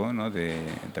nostálgico, ¿no?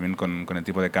 También con el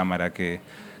tipo de cámara que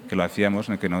lo hacíamos,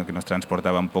 ¿no? Que nos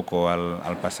transportaba un poco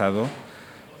al pasado.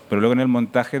 Pero luego en el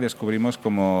montaje descubrimos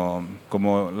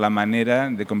como la manera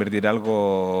de convertir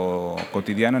algo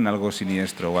cotidiano en algo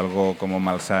siniestro o algo como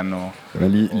malsano.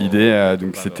 L'idée,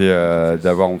 donc, c'était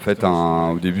d'avoir en fait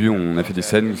au début, on a fait des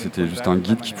scènes où c'était juste un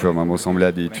guide qui pouvait vraiment ressembler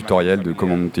à des tutoriels de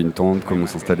comment monter une tente, comment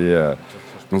s'installer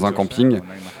dans un camping.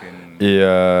 Et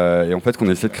en fait, ce qu'on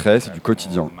essaie de créer, c'est du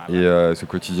quotidien. Et ce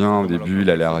quotidien, au début, il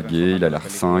a l'air gai, il a l'air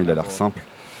sain, il a l'air simple.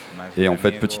 Et en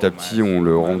fait, petit à petit, on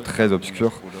le rend très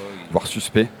obscur, voire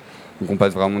suspect. Donc on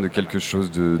passe vraiment de quelque chose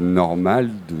de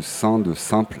normal, de sain, de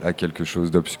simple, à quelque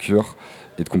chose d'obscur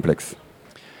et de complexe.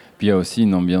 Puis il y a aussi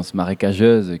une ambiance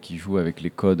marécageuse qui joue avec les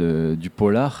codes du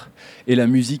polar et la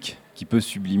musique qui peut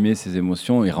sublimer ses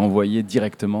émotions et renvoyer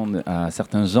directement à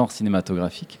certains genres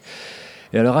cinématographiques.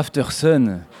 Et alors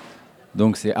Aftersun,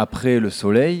 donc c'est après le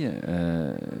soleil,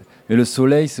 mais le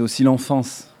soleil c'est aussi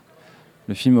l'enfance.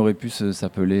 Le film aurait pu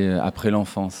s'appeler Après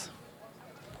l'enfance.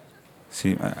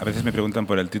 Sí, a veces me preguntan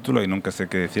por el título y nunca sé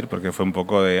qué decir porque fue un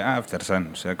poco de Aftersun,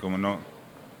 o sea, como no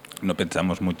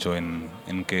pensamos mucho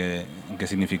en qué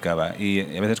significaba.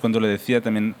 Y a veces cuando lo decía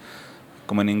también,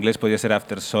 como en inglés podía ser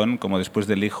Aftersun, como después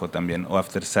del hijo también, o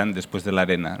Aftersun, después de la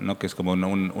arena, ¿no? Que es como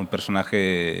un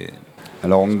personaje...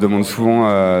 Alors on me demande souvent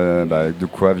de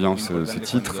quoi vient ce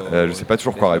titre. Je ne sais pas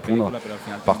toujours quoi répondre.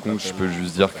 Par contre, je peux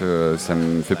juste dire que ça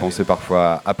me fait penser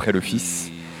parfois à Après le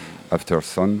fils,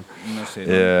 Aftersun,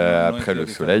 et Après le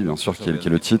soleil, bien sûr, qui est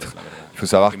le titre. Il faut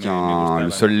savoir qu'il y a le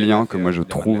seul lien que moi je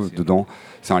trouve dedans,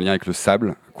 c'est un lien avec le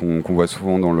sable qu'on voit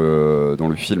souvent dans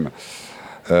le film.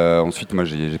 Ensuite, moi,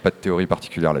 j'ai pas de théorie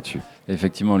particulière là-dessus.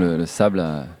 Effectivement, le sable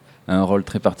a un rôle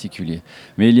très particulier.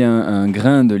 Mais il y a un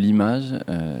grain de l'image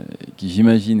qui,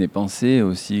 j'imagine, est pensé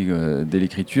aussi dès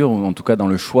l'écriture, ou en tout cas dans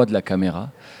le choix de la caméra.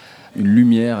 Une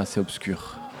lumière assez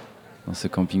obscure dans ce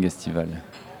camping estival.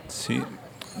 Sí.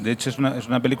 De hecho, es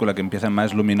una película que empieza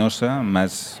más luminosa,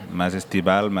 más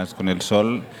estival, más con el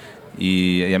sol.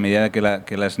 Y a medida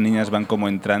que las niñas van como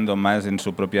entrando más en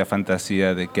su propia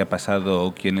fantasía de qué ha pasado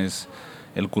o quién es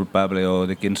el culpable o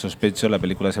de quién sospecho, la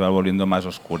película se va volviendo más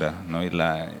oscura, ¿no? Y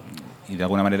de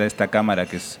alguna manera esta cámara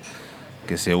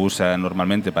que se usa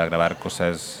normalmente para grabar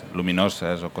cosas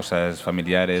luminosas o cosas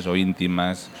familiares o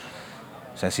íntimas,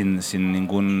 o sea, sin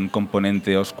ningún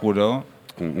componente oscuro.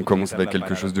 On commence avec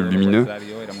quelque chose de lumineux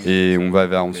et on va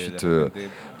vers ensuite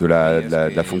de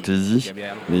la fantaisie,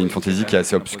 mais une fantaisie qui est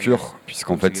assez obscure,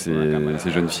 puisqu'en fait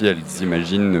ces jeunes filles, elles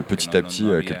imaginent petit à petit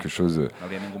quelque chose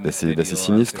d'assez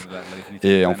sinistre.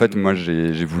 Et en fait, moi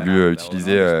j'ai voulu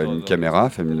utiliser une caméra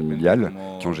familiale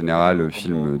qui en général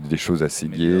filme des choses assez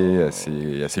gaies,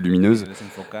 assez lumineuses.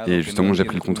 Et justement, j'ai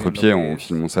pris le contre-pied en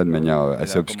filmant ça de manière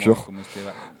assez obscure,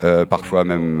 parfois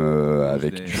même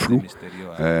avec du flou,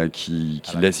 qui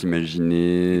laisse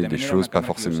imaginer des choses pas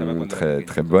forcément très,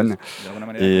 très bonnes.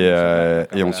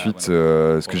 Et ensuite,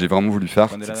 ce que j'ai vraiment voulu faire,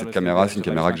 c'est que cette caméra, c'est une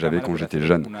caméra que j'avais quand j'étais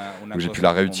jeune. Donc j'ai pu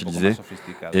la réutiliser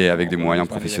et avec des moyens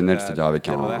professionnels, c'est-à-dire avec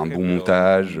un bon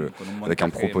montage, avec un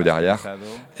propos derrière.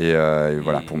 Et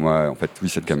voilà, pour moi, en fait, oui,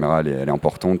 cette caméra, elle est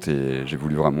importante et j'ai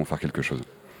voulu vraiment faire quelque chose.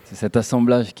 C'est cet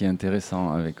assemblage qui est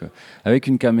intéressant, avec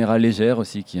une caméra légère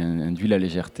aussi, qui induit la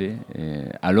légèreté,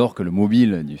 alors que le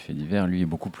mobile du fait divers, lui, est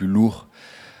beaucoup plus lourd,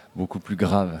 beaucoup plus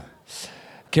grave.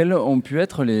 Quels ont pu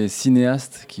être les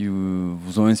cinéastes qui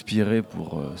vous ont inspiré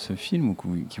pour ce film ou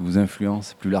qui vous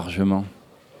influencent plus largement?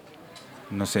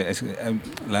 No sé,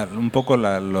 un poco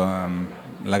la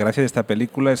gracia de esta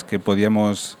película es que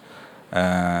podíamos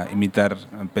imitar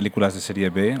películas de serie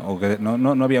B, o que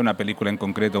no había una película en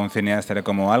concreto, un cineasta, era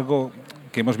como algo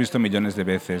que hemos visto millones de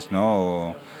veces, ¿no?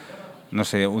 O, no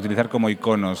sé, utilizar como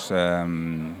iconos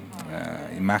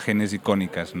imágenes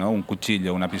icónicas, ¿no? Un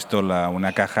cuchillo, una pistola,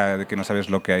 una caja de que no sabes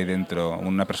lo que hay dentro,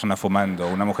 una persona fumando,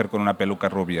 una mujer con una peluca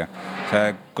rubia. O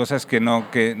sea, cosas que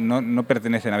no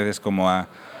pertenecen a veces como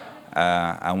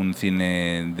a un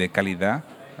cine de calidad,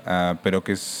 pero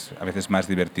que es a veces más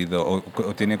divertido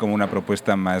o tiene como una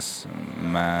propuesta más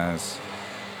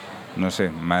no sé,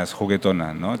 más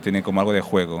juguetona, ¿no? Tiene como algo de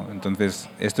juego. Entonces,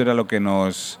 esto era lo que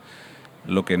nos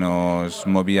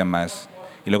movía más.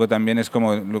 Y luego también es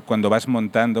como cuando vas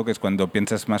montando, que es cuando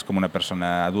piensas más como una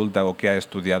persona adulta o que ha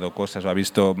estudiado cosas o ha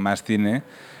visto más cine,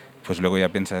 pues luego ya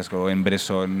piensas en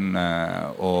Bresson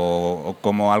o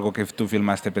como algo que tú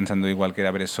filmaste pensando igual que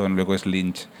era Bresson, luego es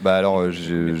Lynch. Bah alors,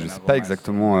 je ne sais pas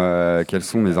exactement quelles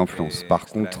sont mes influences. Par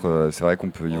contre, c'est vrai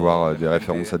qu'on peut y voir des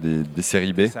références à des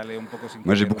séries B.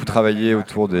 Moi, j'ai beaucoup travaillé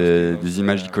autour des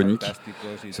images iconiques.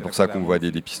 C'est pour ça qu'on voit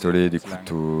des pistolets, des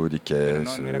couteaux, des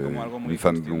caisses, une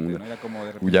femme blonde.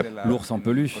 Où il y a l'ours en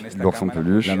peluche,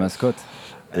 la mascotte.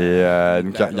 Et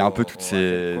donc il y a un peu toutes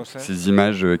ces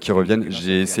images qui reviennent.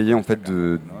 J'ai essayé en fait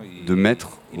de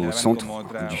mettre au centre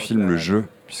du film le jeu,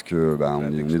 puisque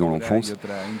on est dans l'enfance.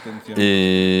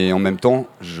 Et en même temps,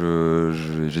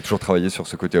 j'ai toujours travaillé sur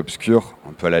ce côté obscur,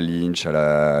 un peu à la Lynch,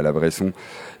 à la Bresson.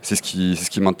 C'est ce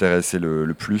qui m'intéressait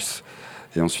le plus.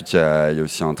 Et ensuite, il y a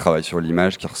aussi un travail sur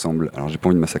l'image qui ressemble... Alors, j'ai pas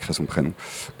envie de massacrer son prénom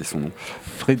et son nom.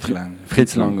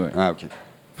 Fritz Lang. Ouais. Ah, ok.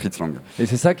 Et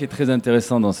c'est ça qui est très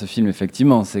intéressant dans ce film,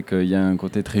 effectivement, c'est qu'il y a un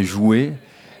côté très joué,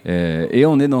 et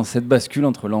on est dans cette bascule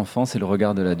entre l'enfance et le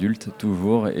regard de l'adulte,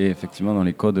 toujours, et effectivement dans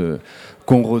les codes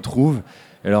qu'on retrouve.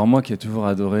 Et alors moi qui ai toujours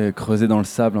adoré creuser dans le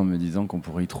sable en me disant qu'on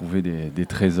pourrait y trouver des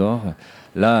trésors,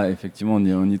 là, effectivement,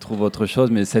 on y trouve autre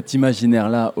chose, mais cet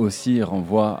imaginaire-là aussi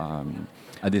renvoie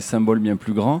à des symboles bien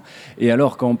plus grands. Et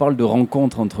alors, quand on parle de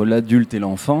rencontre entre l'adulte et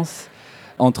l'enfance,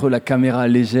 entre la caméra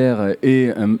légère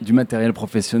et du matériel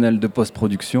professionnel de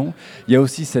post-production, il y a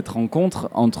aussi cette rencontre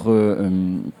entre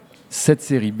cette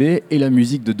série B et la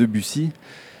musique de Debussy,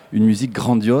 une musique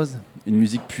grandiose, une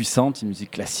musique puissante, une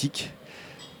musique classique,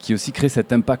 qui aussi crée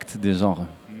cet impact des genres.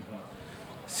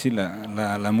 Sí,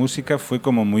 la música fue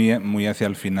como muy hacia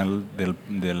el final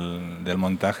del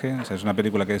montaje. O sea, es una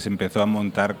película que se empezó a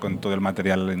montar con todo el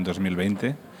material en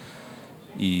 2020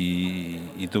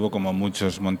 y tuvo como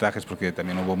muchos montajes porque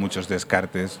también hubo muchos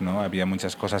descartes, ¿no? Había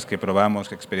muchas cosas que probamos,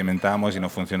 que experimentábamos y no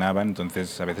funcionaban,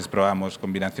 entonces a veces probamos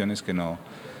combinaciones que no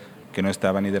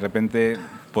estaban, y de repente,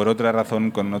 por otra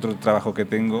razón, con otro trabajo que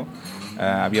tengo,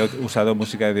 había usado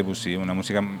música de Debussy, una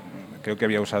música, creo que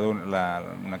había usado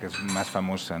una que es más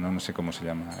famosa, no sé cómo se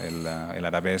llama, el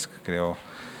arabesque, creo,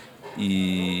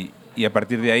 y a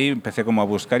partir de ahí empecé como a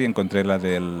buscar y encontré la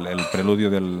el preludio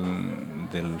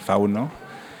del fauno,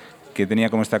 que tenía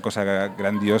como esta cosa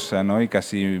grandiosa, ¿no? Y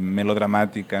casi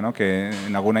melodramática, ¿no? Que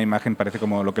en alguna imagen parece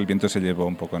como lo que el viento se llevó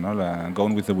un poco, ¿no? La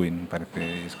Gone with the Wind,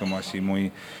 parece, es como así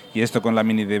muy... Y esto con la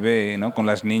mini DB, ¿no? Con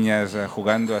las niñas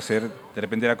jugando a ser... De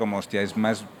repente era como, hostia, es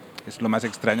lo más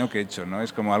extraño que he hecho, ¿no?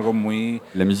 Es como algo muy...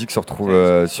 La musique se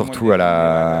retrouve surtout à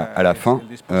la fin.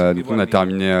 Donc on a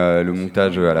terminé le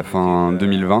montage à la fin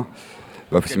 2020.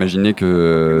 Il faut s'imaginer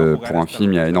que pour un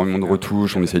film, il y a énormément de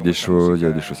retouches, on essaye des choses, il y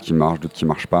a des choses qui marchent, d'autres qui ne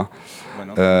marchent pas.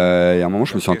 Et à un moment,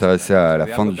 je me suis intéressé à la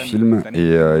fin du film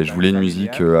et je voulais une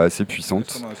musique assez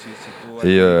puissante.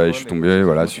 Et je suis tombé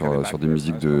sur des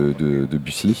musiques de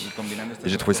Debussy. Et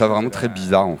j'ai trouvé ça vraiment très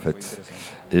bizarre en fait.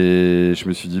 Et je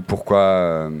me suis dit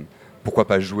pourquoi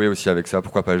pas jouer aussi avec ça,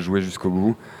 pourquoi pas jouer jusqu'au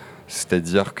bout.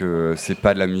 C'est-à-dire que c'est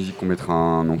pas de la musique qu'on mettrait à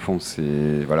un enfant,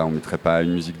 on mettrait pas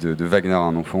une musique de Wagner à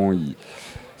un enfant,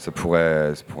 ça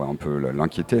pourrait un peu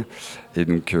l'inquiéter. Et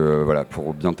donc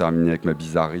pour bien terminer avec ma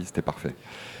bizarrerie, c'était parfait.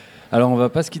 Alors on va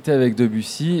pas se quitter avec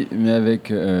Debussy, mais avec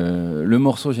le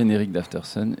morceau générique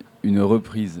d'Aftersun, une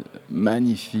reprise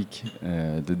magnifique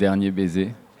de Dernier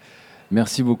baiser.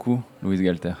 Merci beaucoup, Louise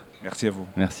Galter. Merci à vous.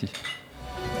 Merci.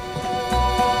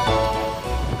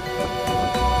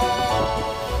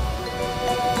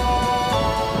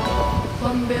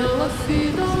 Bella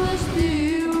fida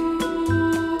l'estiu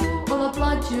a la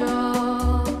platja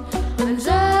ens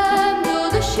hem de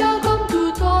deixar com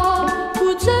tothom,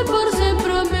 potser per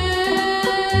sempre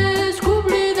més, que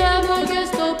oblidem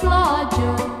aquesta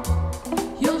platja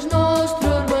i els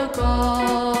nostres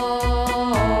records.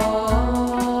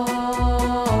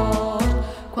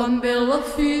 Quan ve la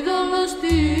fi de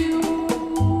l'estiu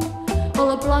a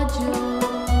la platja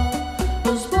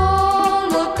es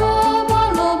vol acabar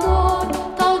l'amor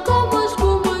tal com has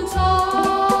començat,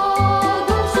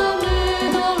 un saler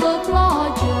de la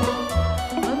platja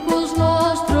amb els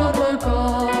nostres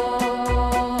records.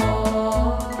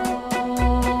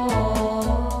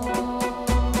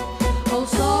 El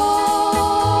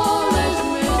sol és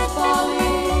més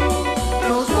pàl·lid,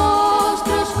 però els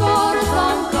nostres cors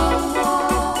van calmar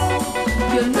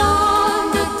i anant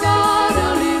de cara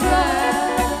a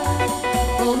l'hivern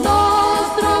el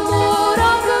nostre amor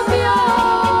ha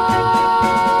canviat.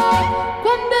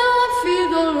 Quan ve la fi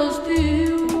de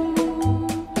l'estiu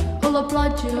a la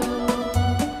platja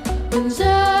ens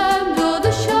hem de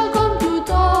deixar com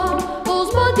tothom, els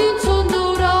matins són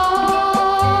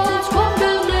daurats. Quan ve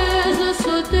el mes de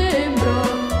setembre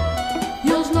i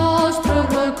els nostres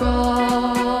records.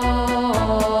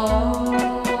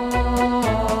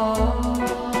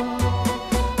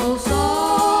 El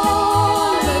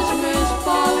sol és més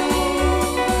pàl·lid,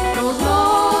 però els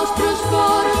nostres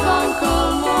cors van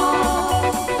calmar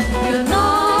i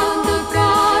anant de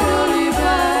cara a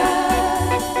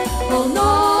l'hivern el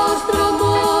nostre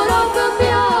amor ha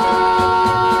canviat.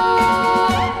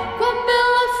 Quan ve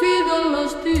la fi de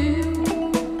l'estiu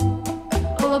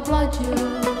a la platja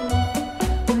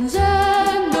ens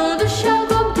hem de deixar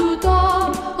com tothom,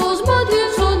 els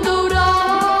matins són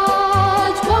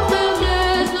daurats. Quan ve el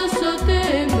mes de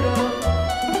setembre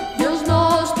i els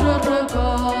nostres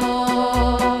records.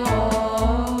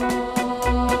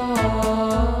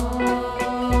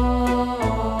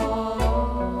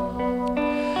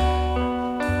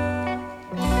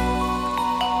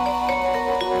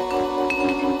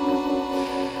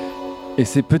 Et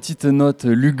ces petites notes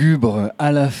lugubres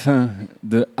à la fin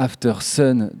de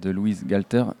Aftersun de Louise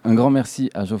Galter. Un grand merci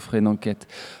à Joffrey Nanquette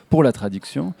pour la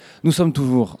traduction. Nous sommes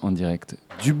toujours en direct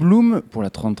du Blum pour la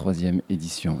 33e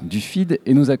édition du FID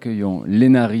et nous accueillons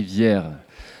Léna Rivière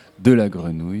de La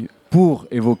Grenouille pour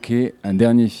évoquer un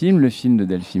dernier film, le film de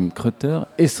Delphine Kreuter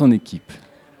et son équipe.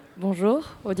 Bonjour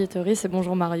auditeuristes et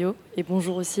bonjour Mario. Et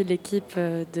bonjour aussi l'équipe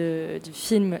du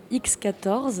film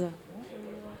X14.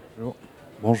 Bonjour.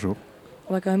 Bonjour.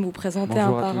 On va quand même vous présenter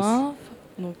Bonjour un par un.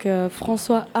 Donc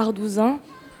François Ardouzin,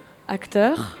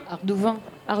 acteur.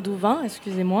 Ardouvin,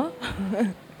 excusez-moi.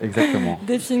 Exactement.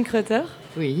 Delphine Kreuter.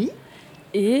 Oui.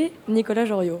 Et Nicolas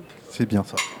Joriot. C'est bien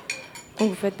ça.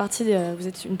 Donc vous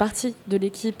êtes une partie de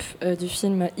l'équipe du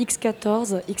film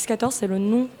X14. X14, c'est le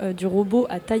nom du robot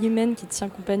à taille humaine qui tient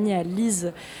compagnie à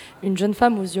Lise, une jeune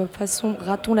femme aux yeux façon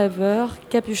raton laveur,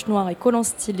 capuche noire et collant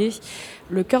stylé,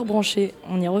 le cœur branché,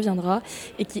 on y reviendra,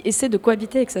 et qui essaie de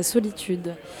cohabiter avec sa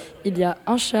solitude. Il y a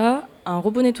un chat, un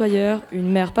robot nettoyeur,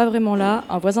 une mère pas vraiment là,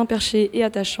 un voisin perché et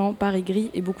attachant, Paris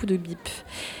gris et beaucoup de bips.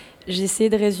 J'ai essayé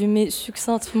de résumer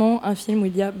succinctement un film où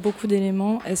il y a beaucoup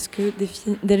d'éléments. Est-ce que,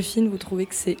 Delphine, vous trouvez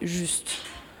que c'est juste ?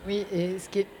 Oui, et ce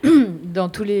qui est dans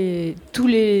tous les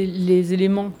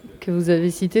éléments que vous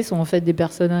avez cités sont en fait des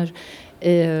personnages.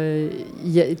 Et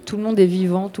tout le monde est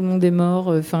vivant, tout le monde est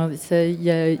mort.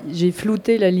 J'ai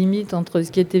flouté la limite entre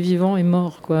ce qui était vivant et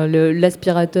mort, quoi.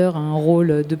 L'aspirateur a un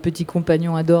rôle de petit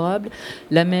compagnon adorable.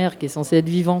 La mère, qui est censée être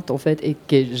vivante en fait et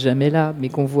qui est jamais là, mais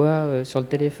qu'on voit sur le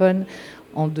téléphone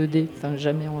en 2D, enfin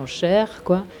jamais en chair,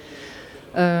 quoi.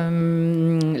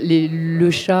 Le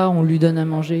chat, on lui donne à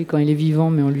manger quand il est vivant,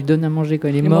 mais on lui donne à manger quand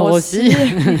il est mort aussi.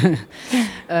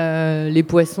 Les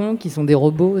poissons, qui sont des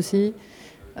robots aussi.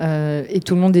 Et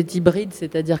tout le monde est hybride,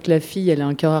 c'est-à-dire que la fille, elle a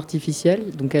un cœur artificiel,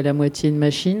 donc elle est à moitié une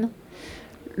machine.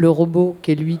 Le robot,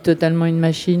 qui est lui totalement une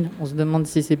machine, on se demande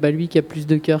si c'est pas lui qui a plus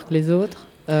de cœur que les autres.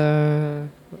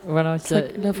 Voilà,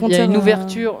 il y a une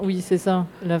ouverture, oui, c'est ça.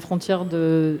 La frontière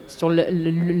sur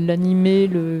l'animé,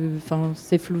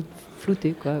 c'est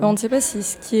flouté, quoi. On ne sait pas si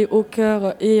ce qui est au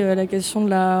cœur est la question de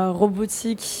la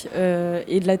robotique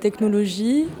et de la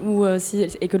technologie,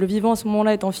 et que le vivant à ce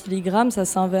moment-là est en filigrane, ça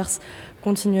s'inverse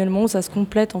continuellement, ça se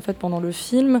complète en fait pendant le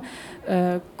film.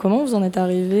 Comment vous en êtes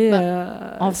arrivé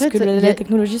à ce que la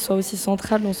technologie soit aussi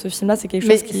centrale dans ce film-là ? C'est quelque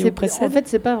chose qui vous précède ? En fait,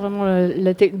 c'est pas vraiment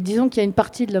disons qu'il y a une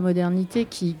partie de la modernité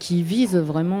qui vise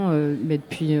vraiment, mais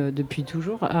depuis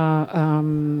toujours,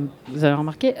 vous avez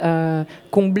remarqué, à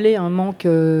combler un manque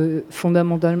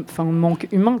fondamental, enfin un manque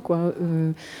humain, quoi.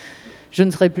 Je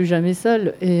ne serai plus jamais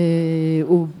seule, et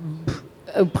au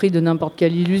prix de n'importe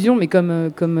quelle illusion, mais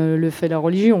comme le fait la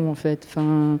religion, en fait.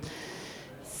 Enfin,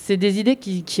 c'est des idées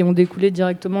qui ont découlé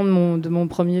directement de mon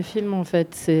premier film, en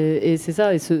fait. Et c'est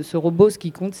ça, et ce robot, ce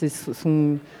qui compte, c'est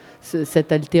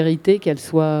cette altérité, qu'elle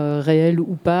soit réelle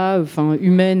ou pas, enfin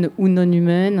humaine ou non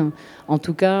humaine. En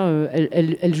tout cas,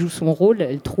 elle joue son rôle,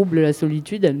 elle trouble la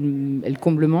solitude, elle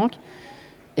comble le manque.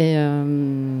 Et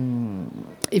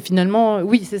finalement,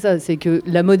 oui, c'est ça, c'est que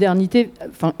la modernité,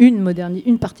 enfin une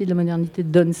partie de la modernité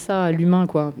donne ça à l'humain,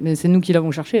 quoi. Mais c'est nous qui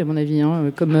l'avons cherché, à mon avis,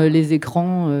 hein. Comme les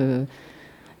écrans,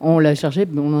 on l'a cherché,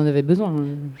 on en avait besoin,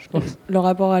 je pense. Le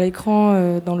rapport à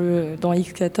l'écran dans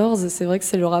X14, c'est vrai que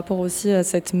c'est le rapport aussi à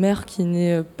cette mère qui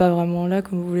n'est pas vraiment là,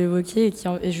 comme vous l'évoquiez, et qui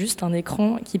est juste un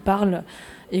écran qui parle.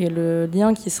 Et le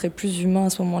lien qui serait plus humain à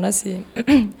ce moment-là, c'est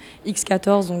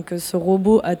X14, donc ce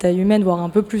robot à taille humaine, voire un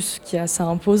peu plus, qui est assez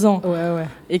imposant,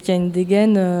 et qui a une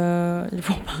dégaine, il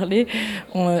faut en parler.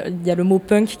 Il y a le mot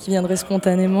punk qui viendrait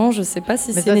spontanément. Je ne sais pas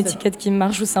si c'est une étiquette qui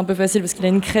marche ou c'est un peu facile parce qu'il a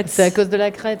une crête. C'est à cause de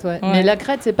la crête, ouais. Mais la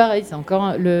crête, c'est pareil, c'est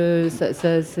encore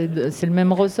c'est le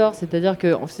même ressort, c'est-à-dire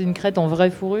que c'est une crête en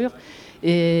vraie fourrure.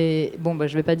 Et bon,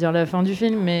 je ne vais pas dire la fin du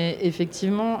film, mais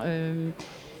effectivement...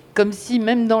 comme si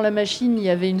même dans la machine il y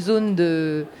avait une zone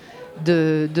de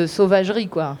sauvagerie,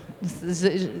 quoi,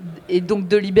 et donc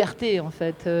de liberté en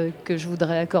fait, que je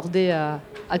voudrais accorder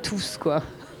à tous, quoi.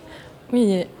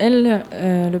 Oui, elle,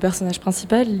 le personnage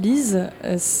principal, Lise,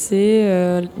 c'est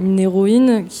une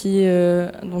héroïne qui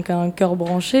donc a un cœur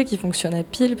branché qui fonctionne à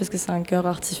pile parce que c'est un cœur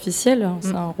artificiel,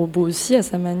 c'est un robot aussi à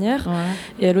sa manière,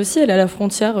 et elle aussi, elle est à la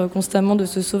frontière constamment de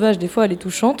ce sauvage. Des fois elle est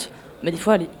touchante, mais des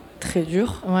fois elle est très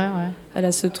dure. Elle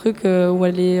a ce truc où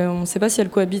on ne sait pas si elle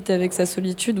cohabite avec sa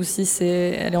solitude ou si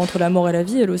elle est entre la mort et la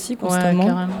vie, elle aussi, constamment.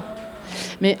 Carrément.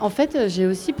 Mais en fait, j'ai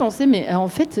aussi pensé, mais en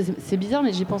fait, c'est bizarre,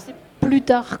 mais j'ai pensé plus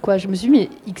tard, quoi. Je me suis dit,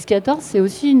 mais X14, c'est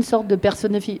aussi une sorte de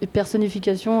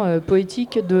personnification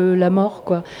poétique de la mort,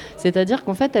 quoi. C'est-à-dire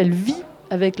qu'en fait, elle vit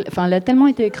avec... Enfin, elle a tellement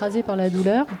été écrasée par la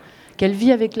douleur qu'elle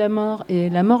vit avec la mort, et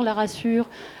la mort la rassure.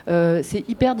 C'est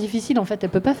hyper difficile, en fait.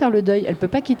 Elle peut pas faire le deuil, elle peut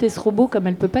pas quitter ce robot comme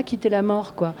elle peut pas quitter la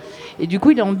mort, quoi. Et du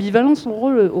coup, il est ambivalent son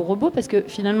rôle au robot, parce que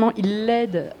finalement, il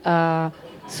l'aide à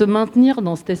se maintenir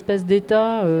dans cette espèce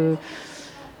d'état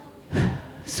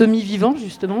semi-vivant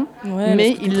justement, Ouais, mais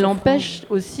parce que il très l'empêche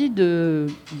aussi de...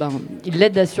 il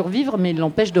l'aide à survivre, mais il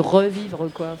l'empêche de revivre,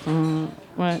 quoi.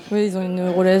 Ouais. Oui, ils ont une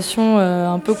relation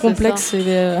un peu complexe.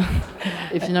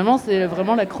 Et finalement, c'est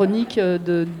vraiment la chronique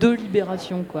de deux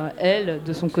libérations, quoi. Elle,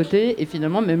 de son côté, et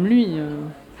finalement, même lui.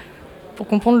 Pour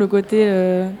comprendre le côté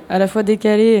à la fois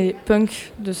décalé et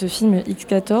punk de ce film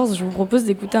X14, je vous propose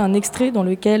d'écouter un extrait dans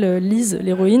lequel Lise,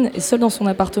 l'héroïne, est seule dans son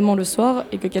appartement le soir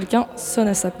et que quelqu'un sonne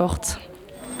à sa porte.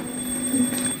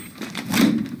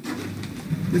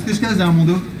 Qu'est-ce que je cache derrière mon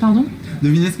dos? Pardon?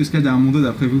 Devinez ce que je cache derrière mon dos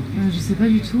d'après vous? Je sais pas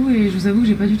du tout et je vous avoue que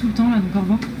j'ai pas du tout le temps là, donc au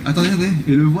revoir. Attendez, regardez,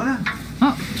 et le voilà!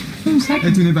 Ah, mon sac!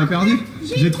 Et tout n'est pas perdu!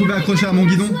 J'ai trouvé accroché à mon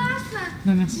guidon!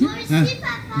 Bah merci. Ouais.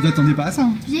 Vous attendez pas à ça?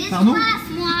 Hein. Pardon?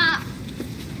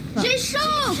 J'ai chaud.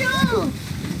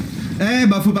 Eh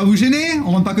bah faut pas vous gêner,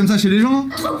 on rentre pas comme ça chez les gens.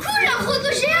 Trop cool, un robot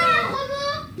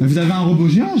géant. Vous avez un robot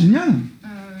géant, génial.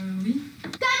 Oui.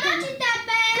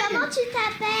 Comment tu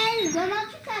t'appelles?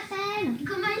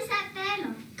 Comment il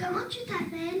s'appelle? Comment tu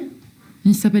t'appelles?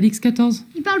 Il s'appelle X14.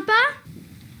 Il parle pas?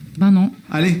 Bah non.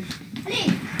 Allez.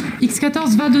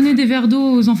 X14, va donner des verres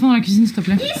d'eau aux enfants dans la cuisine s'il te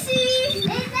plaît. Ici. Essaye de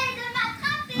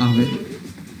m'attraper. Ah ouais.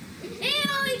 Et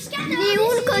oh, X14. Il est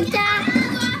où le coca?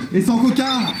 Et sans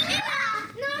coca.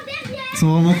 Ils sont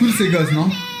vraiment cool ces gosses, non?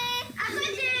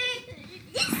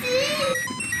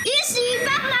 Ici,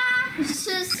 par là. Ce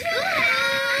soir.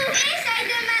 Essaye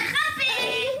de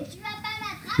m'attraper. Tu vas pas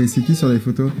m'attraper. Et c'est qui sur les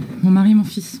photos? Mon mari et mon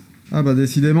fils. Ah bah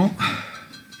décidément,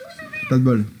 pas de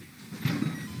bol.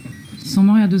 Ils sont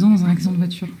morts il y a 2 ans dans un accident de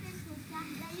voiture.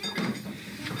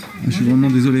 Je suis vraiment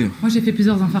désolé. Moi j'ai fait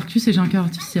plusieurs infarctus et j'ai un cœur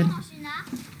artificiel.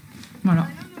 Voilà.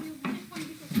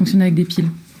 Je fonctionne avec des piles.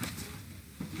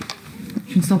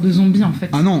 Je suis une sorte de zombie en fait.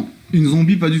 Ah non, une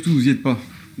zombie pas du tout, vous y êtes pas.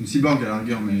 Une cyborg à la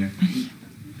rigueur, mais...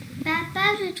 Papa,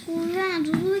 j'ai trouvé un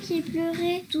doudou qui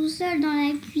pleurait tout seul dans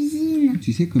la cuisine.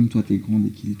 Tu sais, comme toi t'es grande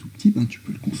et qu'il est tout petit, ben tu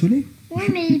peux le consoler. Oui,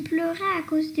 mais il pleurait à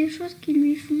cause des choses qui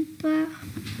lui font peur.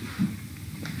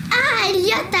 Ah,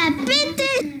 Elliot a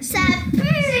pété. Ça pue.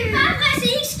 C'est pas vrai, c'est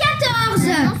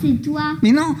X14. Non, c'est toi.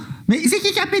 Mais non, mais c'est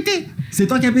qui a pété? C'est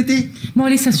toi qui a pété. Bon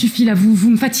allez, ça suffit là,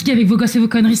 vous me fatiguez avec vos gosses et vos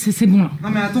conneries, c'est bon là. Non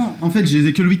mais attends, en fait je les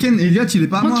ai que le week-end et Elliot il est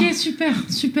pas à moi. Ok,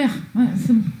 super. Ouais,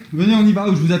 c'est bon. Venez, on y va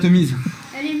ou je vous atomise.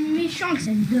 Elle est méchante,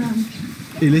 cette dame.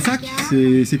 Et les sacs,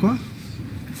 c'est quoi?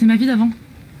 C'est ma vie d'avant.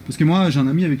 Parce que moi j'ai un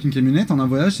ami avec une camionnette, en un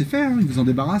voyage c'est fait, hein, il vous en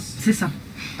débarrasse. C'est ça.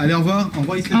 Allez, au revoir, au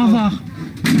revoir, il se fait Au pas. revoir.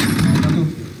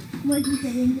 Moi, je dis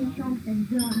qu'elle est méchante, cette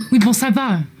dame. Oui, bon, ça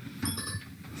va.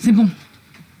 C'est bon.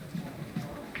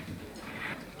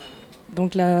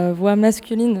 Donc la voix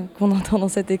masculine qu'on entend dans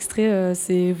cet extrait,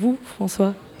 c'est vous,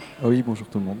 François. Ah oui, bonjour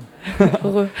tout le monde.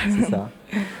 Heureux. C'est ça.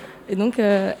 Et donc,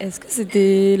 est-ce que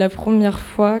c'était la première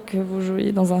fois que vous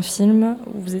jouiez dans un film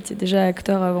ou vous étiez déjà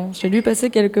acteur avant? J'ai lu passer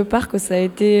quelque part que ça a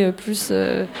été plus...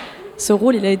 ce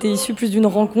rôle, il a été issu plus d'une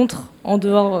rencontre en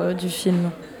dehors du film.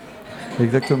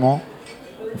 Exactement.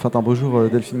 En fait, un beau jour,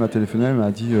 Delphine m'a téléphoné, elle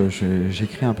m'a dit j'ai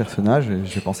créé un personnage et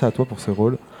j'ai pensé à toi pour ce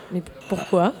rôle. Mais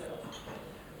pourquoi?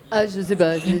 Ah, je sais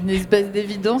pas, j'ai une espèce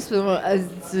d'évidence,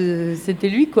 c'était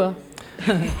lui, quoi.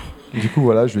 Du coup,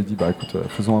 voilà, je lui ai dit, bah écoute,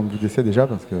 faisons un bout d'essai déjà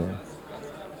parce que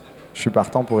je suis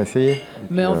partant pour essayer. Et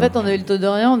Mais puis, en fait, on a eu le temps de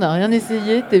rien, on n'a rien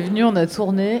essayé, t'es venu, on a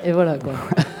tourné, et voilà, quoi.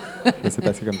 ça s'est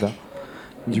passé comme ça.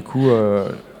 Du coup,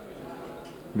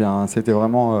 bien, c'était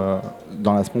vraiment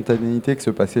dans la spontanéité que se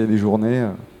passaient les journées.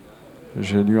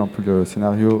 J'ai lu un peu le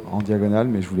scénario en diagonale,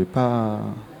 mais je voulais pas...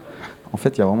 En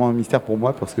fait, il y a vraiment un mystère pour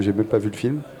moi parce que j'ai même pas vu le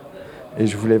film. Et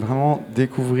je voulais vraiment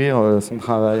découvrir son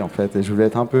travail, en fait. Et je voulais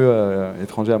être un peu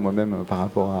étranger à moi-même par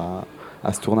rapport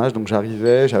à ce tournage. Donc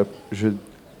j'arrivais,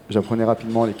 j'apprenais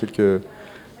rapidement les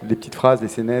petites phrases, les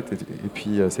scénettes. Et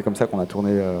puis c'est comme ça qu'on a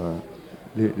tourné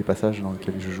les passages dans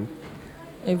lesquels je joue.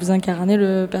 Et vous incarnez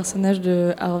le personnage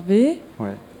de Harvey,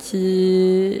 Ouais.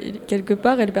 qui, quelque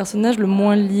part, est le personnage le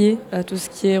moins lié à tout ce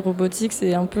qui est robotique.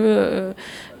 C'est un peu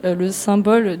le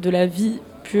symbole de la vie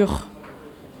pure.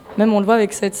 Même on le voit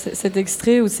avec cet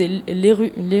extrait où c'est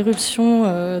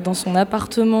l'éruption dans son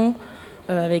appartement,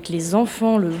 avec les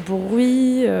enfants, le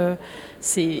bruit.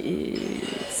 C'est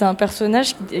un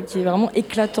personnage qui est vraiment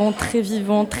éclatant, très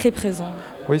vivant, très présent.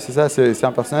 Oui, c'est ça. C'est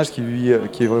un personnage qui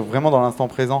est vraiment dans l'instant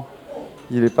présent.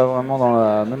 Il n'est pas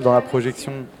vraiment même dans la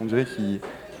projection. On dirait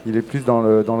qu'il est plus dans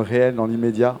le réel, dans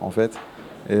l'immédiat, en fait.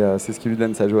 Et c'est ce qui lui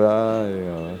donne sa joie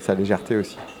et sa légèreté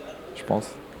aussi, je pense.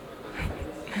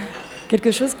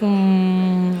 Quelque chose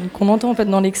qu'on entend en fait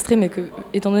dans l'extrait, mais que,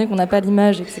 étant donné qu'on n'a pas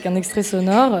l'image et que c'est qu'un extrait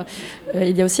sonore,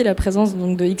 il y a aussi la présence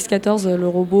donc, de X14, le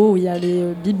robot, où il y a les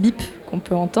bip bip qu'on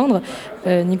peut entendre.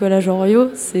 Nicolas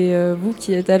Joriot, c'est vous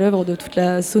qui êtes à l'œuvre de toute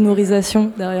la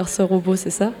sonorisation derrière ce robot, c'est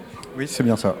ça ? Oui, c'est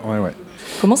bien ça, ouais.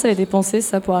 Comment ça a été pensé,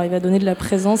 ça, pour arriver à donner de la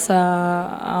présence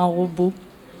à un robot ?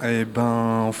 Eh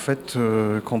ben, en fait,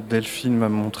 quand Delphine m'a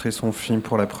montré son film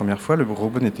pour la première fois, le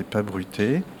robot n'était pas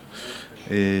bruité.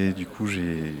 Et du coup, je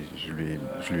lui ai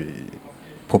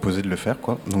proposé de le faire,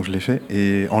 quoi. Donc je l'ai fait.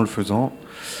 Et en le faisant,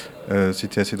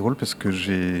 c'était assez drôle parce que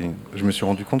je me suis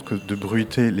rendu compte que de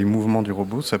bruiter les mouvements du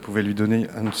robot, ça pouvait lui donner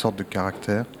une sorte de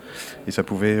caractère. Et ça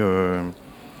pouvait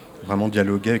vraiment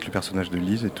dialoguer avec le personnage de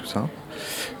Lise et tout ça.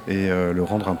 Et le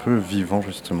rendre un peu vivant,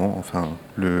 justement. Enfin,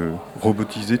 le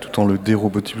robotiser tout en le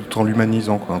dérobotisant, tout en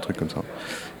l'humanisant, quoi. Un truc comme ça.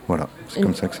 Voilà, c'est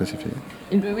comme ça que ça s'est fait.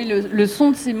 Oui, le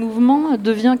son de ces mouvements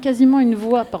devient quasiment une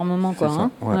voix par moment, quoi. Ça,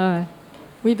 ouais. Ouais.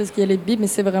 Oui, parce qu'il y a les bips, mais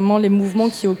c'est vraiment les mouvements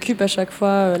qui occupent à chaque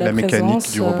fois la présence. La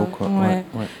mécanique du robot, quoi. Ouais.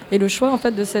 Et le choix, en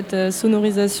fait, de cette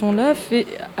sonorisation-là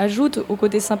ajoute au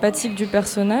côté sympathique du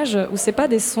personnage, où c'est pas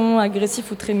des sons agressifs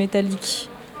ou très métalliques.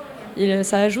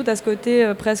 Ça ajoute à ce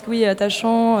côté presque,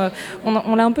 attachant.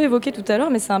 On l'a un peu évoqué tout à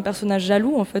l'heure, mais c'est un personnage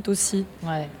jaloux, en fait, aussi.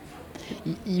 Ouais.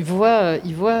 Il voit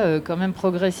quand même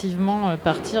progressivement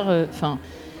partir.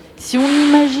 Si on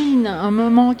imagine un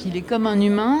moment qu'il est comme un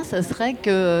humain, ça serait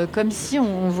comme si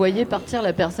on voyait partir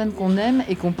la personne qu'on aime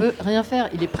et qu'on peut rien faire.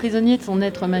 Il est prisonnier de son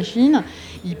être machine.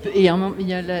 Il y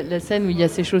a la scène où il y a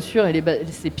ses chaussures et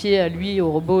ses pieds à lui,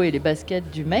 au robot, et les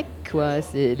baskets du mec, quoi.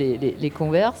 C'est les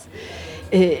Converse.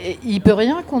 Et il peut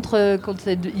rien contre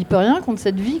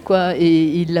cette vie, quoi. Et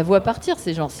il la voit partir.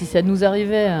 C'est genre, si ça nous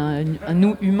arrivait à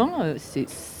nous humains,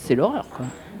 c'est l'horreur, quoi.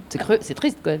 C'est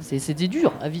triste, quoi. C'était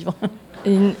dur à vivre.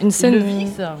 Et une scène, vit,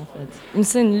 ça, en fait. Une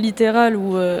scène littérale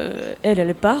où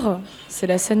elle part, c'est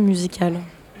la scène musicale.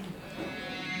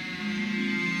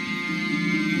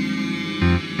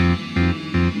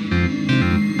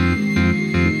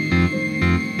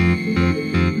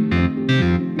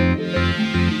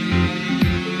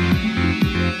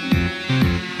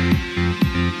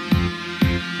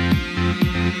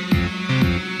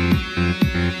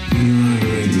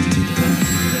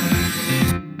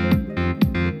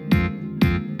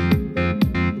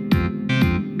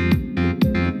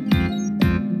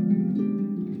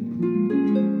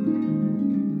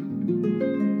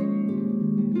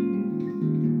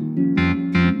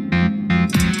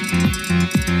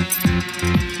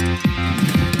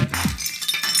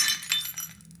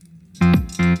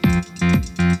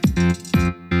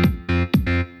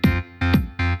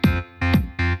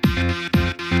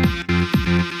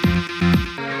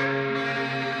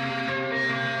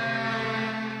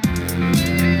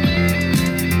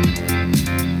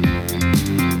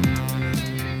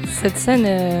 Cette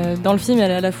scène, dans le film,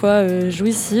 elle est à la fois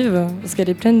jouissive, parce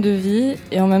qu'elle est pleine de vie,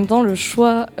 et en même temps, le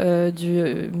choix du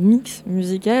mix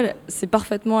musical, c'est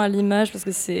parfaitement à l'image, parce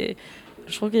que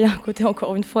je trouve qu'il y a un côté,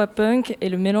 encore une fois, punk, et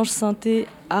le mélange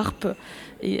synthé-harpe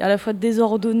est à la fois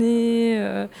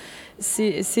désordonné,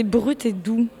 c'est brut et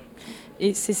doux,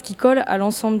 et c'est ce qui colle à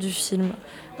l'ensemble du film.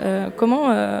 Comment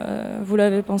vous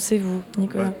l'avez pensé, vous,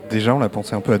 Nicolas ? Déjà, on l'a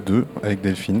pensé un peu à deux, avec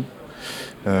Delphine.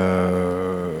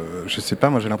 Je sais pas,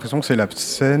 moi j'ai l'impression que c'est la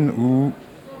scène où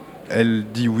elle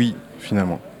dit oui,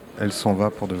 finalement. Elle s'en va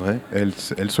pour de vrai. Elle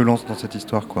se lance dans cette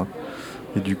histoire, quoi.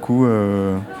 Et du coup...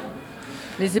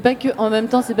 Mais c'est pas que, en même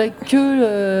temps, c'est pas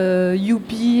que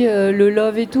youpi, le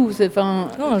love et tout.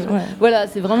 Voilà,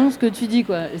 c'est vraiment ce que tu dis,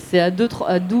 quoi. C'est à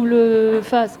double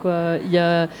face, quoi. Il y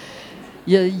a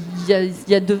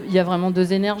vraiment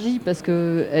deux énergies, parce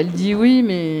que elle dit oui,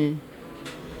 mais...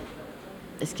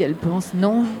 Est-ce qu'elle pense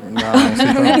non ? Non, on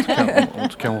sait pas. En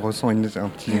tout cas, on ressent elle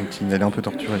est un peu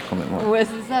torturée quand même. Ouais,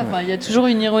 c'est ça. Il y a toujours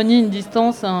une ironie, une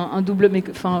distance, un double, mais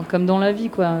comme dans la vie,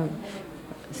 quoi.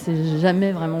 C'est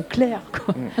jamais vraiment clair,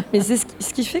 quoi. Mais c'est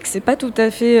ce qui fait que c'est pas tout à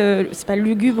fait, c'est pas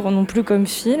lugubre non plus comme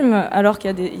film, alors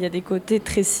qu'il y a des côtés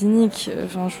très cyniques.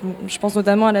 Je pense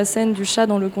notamment à la scène du chat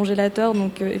dans le congélateur.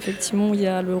 Donc effectivement, il y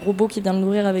a le robot qui vient le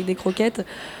nourrir avec des croquettes.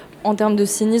 En termes de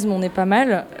cynisme, on est pas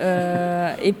mal.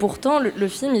 Et pourtant, le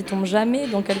film, il tombe jamais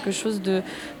dans quelque chose de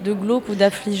glauque ou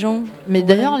d'affligeant. Mais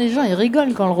d'ailleurs, les gens, ils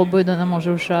rigolent quand le robot donne à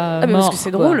manger au chat mort. Parce que c'est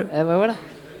drôle. Voilà.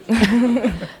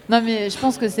 Non, mais je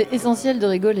pense que c'est essentiel de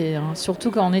rigoler, hein,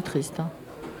 surtout quand on est triste. Hein.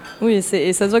 Oui,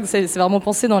 et ça se voit que c'est vraiment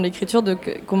pensé dans l'écriture de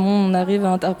comment on arrive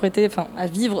à interpréter, à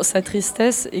vivre sa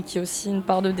tristesse, et qu'il y a aussi une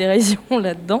part de dérision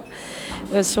là-dedans.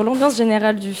 Sur l'ambiance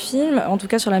générale du film, en tout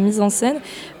cas sur la mise en scène,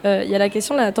 il y a la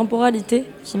question de la temporalité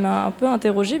qui m'a un peu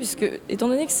interrogée, puisque étant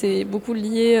donné que c'est beaucoup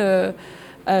lié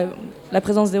la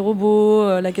présence des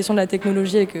robots, la question de la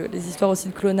technologie avec les histoires aussi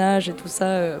de clonage et tout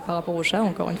ça par rapport aux chats,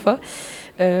 encore une fois.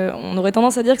 On aurait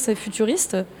tendance à dire que c'est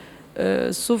futuriste,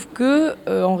 sauf que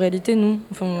en réalité non.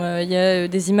 Enfin, y a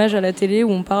des images à la télé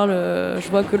où on parle, je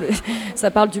vois que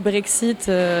ça parle du Brexit,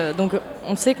 donc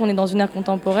on sait qu'on est dans une ère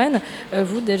contemporaine.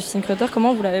 Vous, Delphine Kreuter,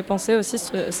 comment vous l'avez pensé aussi,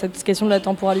 cette question de la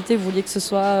temporalité? Vous vouliez que ce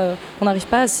soit, qu'on n'arrive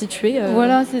pas à se situer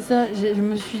Voilà, c'est ça. Je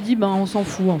me suis dit, on s'en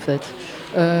fout en fait.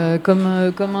 Comme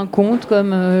un conte,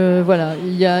 voilà,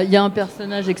 il y a un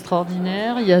personnage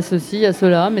extraordinaire, il y a ceci, il y a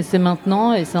cela, mais c'est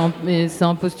maintenant et c'est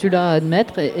un postulat à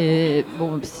admettre et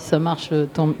bon, si ça marche,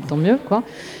 tant mieux, quoi.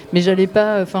 Mais j'allais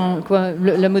pas,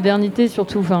 la modernité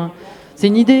surtout, c'est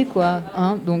une idée, quoi.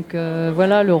 Hein, donc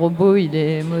voilà, le robot, il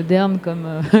est moderne comme,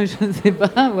 je ne sais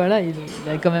pas, voilà, il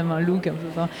a quand même un look un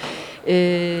peu.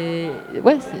 Et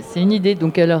ouais, c'est une idée.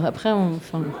 Donc alors après,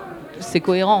 c'est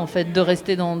cohérent en fait de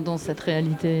rester dans cette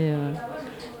réalité.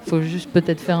 Faut juste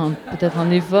peut-être faire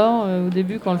un effort au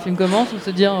début quand le film commence, ou se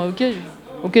dire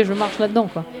ok, je marche là-dedans,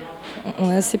 quoi. On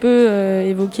a assez peu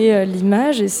évoqué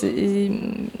l'image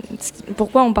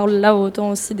pourquoi on parle là autant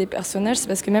aussi des personnages, c'est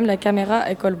parce que même la caméra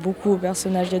elle colle beaucoup aux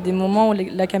personnages. Il y a des moments où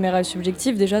la caméra est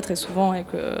subjective déjà très souvent avec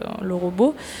le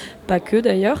robot, pas que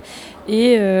d'ailleurs,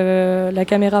 et la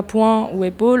caméra point ou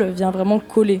épaule vient vraiment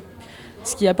coller.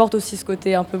 Ce qui apporte aussi ce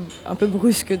côté un peu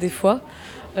brusque des fois.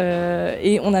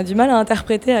 Et on a du mal à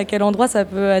interpréter à quel endroit ça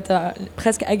peut être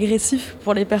presque agressif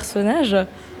pour les personnages.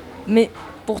 Mais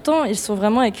pourtant, ils sont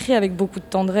vraiment écrits avec beaucoup de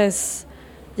tendresse.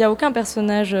 Il n'y a aucun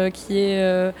personnage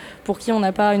pour qui on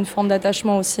n'a pas une forme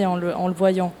d'attachement aussi en le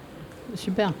voyant.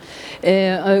 Super.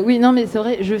 Et oui, non, mais c'est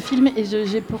vrai, je filme et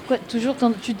j'ai pourquoi toujours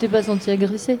tu t'es pas senti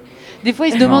agressé. Des fois,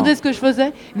 ils se demandaient ce que je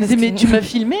faisais. Ils me disaient, mais tu m'as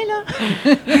filmé là.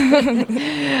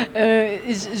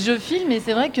 Je filme et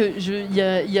c'est vrai que il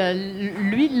y a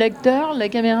lui, l'acteur, la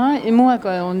caméra et moi,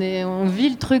 quoi. On vit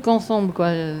le truc ensemble,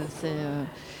 quoi.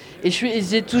 Et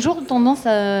j'ai toujours tendance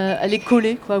à les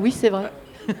coller, quoi. Oui, c'est vrai.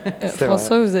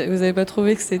 François, vous avez pas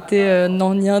trouvé que c'était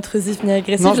ni intrusif ni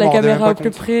agressif, non, la caméra au plus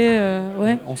près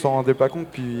ouais. On s'en rendait pas compte,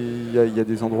 puis il y a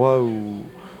des endroits où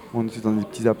on était dans des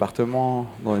petits appartements,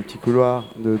 dans des petits couloirs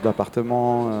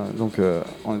d'appartements, donc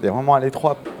on était vraiment à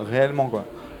l'étroit, réellement, quoi.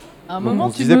 À un moment,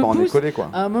 on se disait, on est collé, quoi.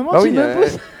 À un moment, tu me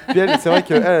pousses. Puis elle, c'est vrai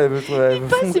qu'elle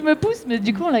il me pousse, mais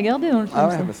du coup, on l'a gardé dans le film. Ah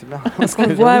ouais, c'est bien. Parce qu'on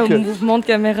voit au mouvement de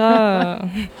caméra.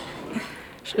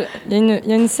 Il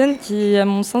y a une scène qui, à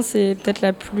mon sens, est peut-être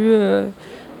la plus,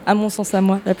 à mon sens à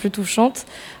moi, la plus touchante,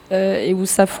 et où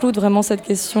ça floute vraiment cette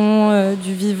question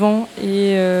du vivant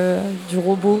et du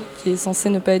robot qui est censé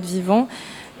ne pas être vivant.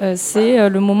 C'est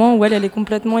le moment où elle est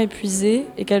complètement épuisée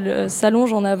et qu'elle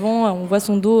s'allonge en avant, on voit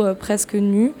son dos presque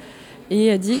nu, et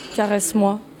elle dit «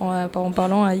 caresse-moi » en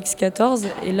parlant à X14,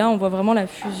 et là on voit vraiment la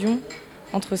fusion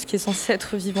entre ce qui est censé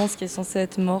être vivant, ce qui est censé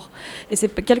être mort. Et c'est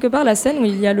quelque part la scène où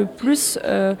il y a le plus,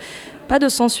 pas de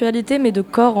sensualité, mais de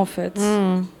corps, en fait.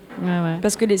 Ouais.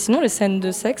 Parce que sinon, les scènes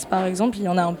de sexe, par exemple, il y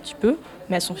en a un petit peu,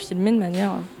 mais elles sont filmées de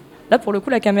manière... Là, pour le coup,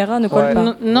 la caméra ne colle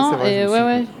pas. Non, vrai, et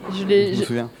je me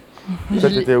souviens. Toi,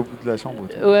 t'étais au bout de la chambre.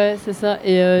 Ouais, c'est ça.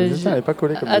 Et elle n'est pas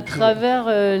collée comme à travers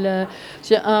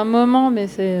j'ai un moment, mais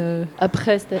c'est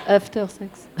après, c'était after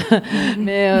sex.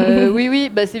 Mais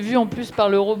oui, c'est vu en plus par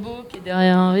le robot qui est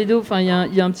derrière un rideau. Enfin, il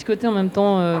y a un petit côté en même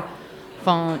temps,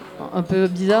 un peu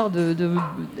bizarre de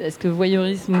est-ce que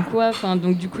voyeurisme ou quoi. Enfin,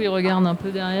 donc du coup, il regarde un peu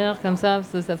derrière comme ça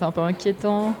fait un peu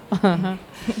inquiétant.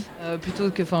 Plutôt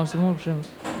que, justement,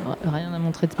 rien à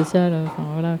montrer de spécial.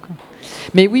 Voilà, quoi.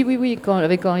 Mais oui,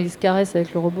 quand il se caresse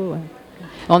avec le robot, ouais.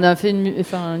 On a fait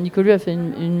Nicolas a fait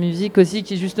une musique aussi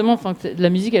qui justement, la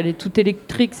musique elle est toute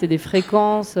électrique, c'est des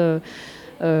fréquences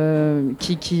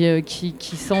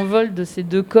qui s'envolent de ces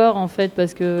deux corps en fait,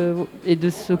 parce que et de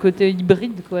ce côté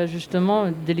hybride, quoi, justement,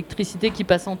 d'électricité qui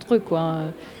passe entre eux, quoi.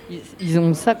 Ils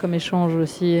ont ça comme échange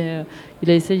aussi. Il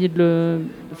a essayé de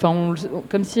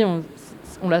comme si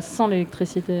on la sent,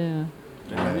 l'électricité.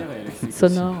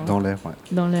 Sonore. Dans l'air, ouais.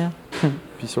 Dans l'air.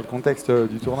 Puis sur le contexte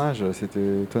du tournage,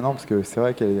 c'était étonnant parce que c'est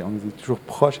vrai qu'on était toujours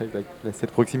proche avec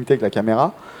cette proximité avec la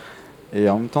caméra. Et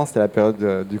en même temps, c'était la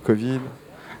période du Covid.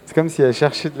 C'est comme si elle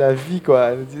cherchait de la vie, quoi.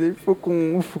 Elle disait, il faut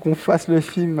qu'on fasse le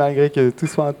film malgré que tout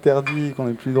soit interdit, qu'on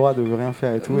n'ait plus le droit de rien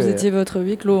faire et tout. Vous étiez votre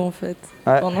huis clos, en fait.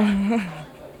 Ouais.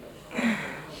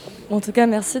 En tout cas,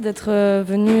 merci d'être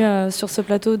venu sur ce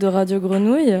plateau de Radio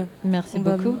Grenouille. Merci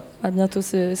beaucoup. À bientôt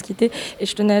se quitter. Et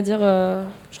je tenais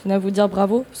à vous dire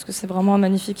bravo, parce que c'est vraiment un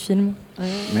magnifique film. Ouais.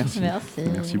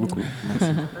 Merci beaucoup.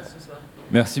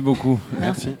 Merci beaucoup.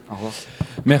 Merci. Au revoir.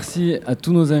 Merci à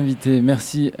tous nos invités.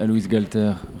 Merci à Louis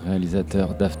Galter,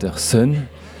 réalisateur d'Aftersun.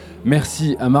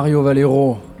 Merci à Mario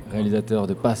Valero, réalisateur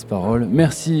de Passe Parole.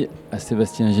 Merci à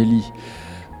Sebastien Geli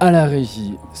à la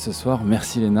régie ce soir.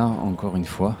 Merci Léna encore une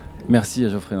fois. Merci à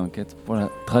Joffrey Nanquette pour la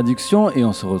traduction. Et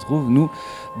on se retrouve, nous,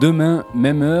 demain,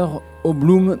 même heure, au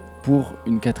Blum pour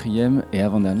une 4e et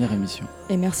avant-dernière émission.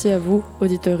 Et merci à vous,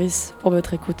 auditeuristes, pour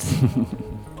votre écoute.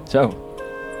 Ciao.